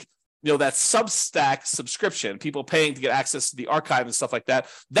I think, that Substack subscription, people paying to get access to the archive and stuff like that,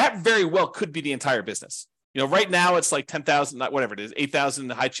 that very well could be the entire business. Right now it's like 10,000, whatever it is,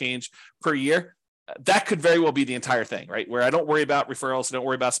 8,000 high change per year. That could very well be the entire thing, right? Where I don't worry about referrals, I don't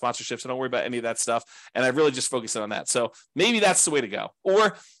worry about sponsorships, I don't worry about any of that stuff. And I really just focus on that. So maybe that's the way to go.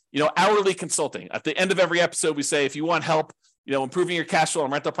 Or, hourly consulting. At the end of every episode, we say, if you want help, improving your cash flow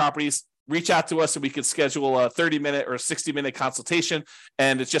on rental properties, reach out to us and we can schedule a 30-minute or 60-minute consultation.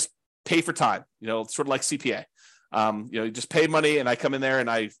 And it's just pay for time, sort of like CPA. You just pay money and I come in there and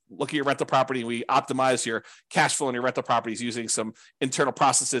I look at your rental property and we optimize your cash flow on your rental properties using some internal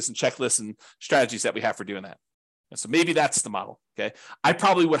processes and checklists and strategies that we have for doing that. And so maybe that's the model. Okay. I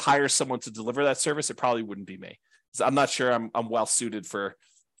probably would hire someone to deliver that service. It probably wouldn't be me. So I'm not sure I'm well suited for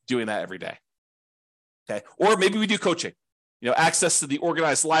doing that every day. Okay. Or maybe we do coaching. Access to the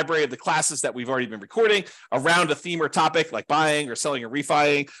organized library of the classes that we've already been recording around a theme or topic like buying or selling or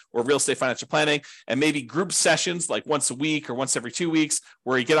refining or real estate financial planning, and maybe group sessions like once a week or once every 2 weeks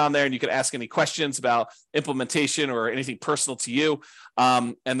where you get on there and you can ask any questions about implementation or anything personal to you.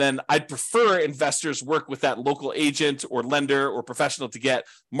 And then I'd prefer investors work with that local agent or lender or professional to get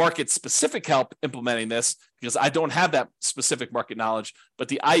market specific help implementing this, because I don't have that specific market knowledge. But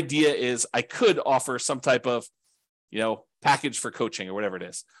the idea is I could offer some type of package for coaching or whatever it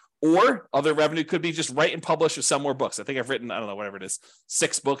is. Or other revenue could be just write and publish or sell more books. I think I've written, whatever it is,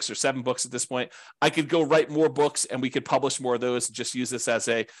 6 books or 7 books at this point. I could go write more books and we could publish more of those and just use this as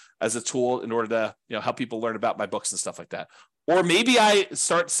a tool in order to, help people learn about my books and stuff like that. Or maybe I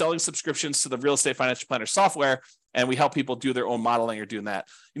start selling subscriptions to the Real Estate Financial Planner software and we help people do their own modeling or doing that.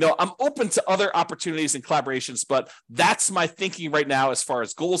 I'm open to other opportunities and collaborations, but that's my thinking right now as far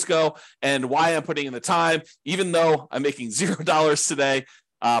as goals go and why I'm putting in the time, even though I'm making $0 today.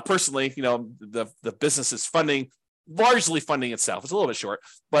 Personally, the business is largely funding itself. It's a little bit short,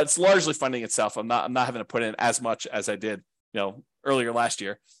 but it's largely funding itself. I'm not having to put in as much as I did, earlier last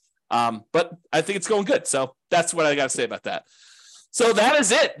year. But I think it's going good. So that's what I got to say about that. So that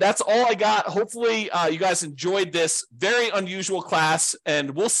is it. That's all I got. Hopefully you guys enjoyed this very unusual class,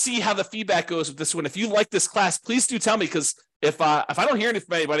 and we'll see how the feedback goes with this one. If you like this class, please do tell me, because if I don't hear anything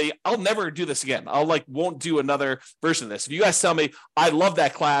from anybody, I'll never do this again. Won't do another version of this. If you guys tell me I love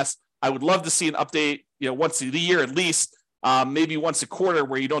that class, I would love to see an update, once a year at least, maybe once a quarter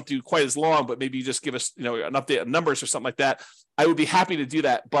where you don't do quite as long, but maybe you just give us, an update on numbers or something like that. I would be happy to do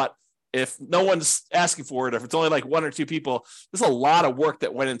that. But if no one's asking for it, or if it's only like 1 or 2 people, there's a lot of work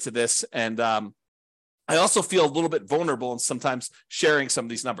that went into this. And I also feel a little bit vulnerable in sometimes sharing some of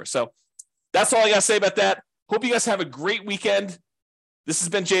these numbers. So that's all I got to say about that. Hope you guys have a great weekend. This has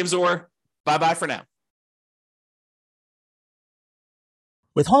been James Orr. Bye-bye for now.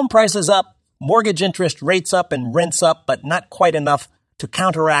 With home prices up, mortgage interest rates up, and rents up, but not quite enough to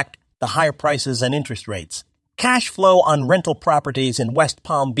counteract the higher prices and interest rates, cash flow on rental properties in West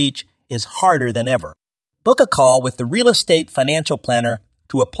Palm Beach is harder than ever. Book a call with the Real Estate Financial Planner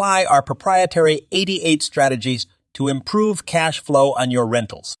to apply our proprietary 88 strategies to improve cash flow on your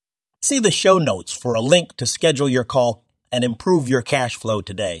rentals. See the show notes for a link to schedule your call and improve your cash flow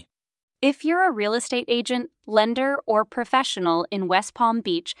today. If you're a real estate agent, lender, or professional in West Palm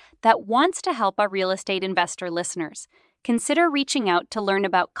Beach that wants to help our real estate investor listeners, consider reaching out to learn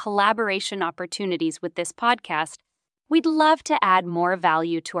about collaboration opportunities with this podcast. We'd love to add more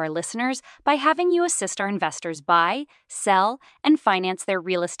value to our listeners by having you assist our investors buy, sell, and finance their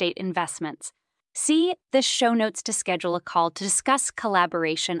real estate investments. See the show notes to schedule a call to discuss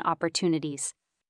collaboration opportunities.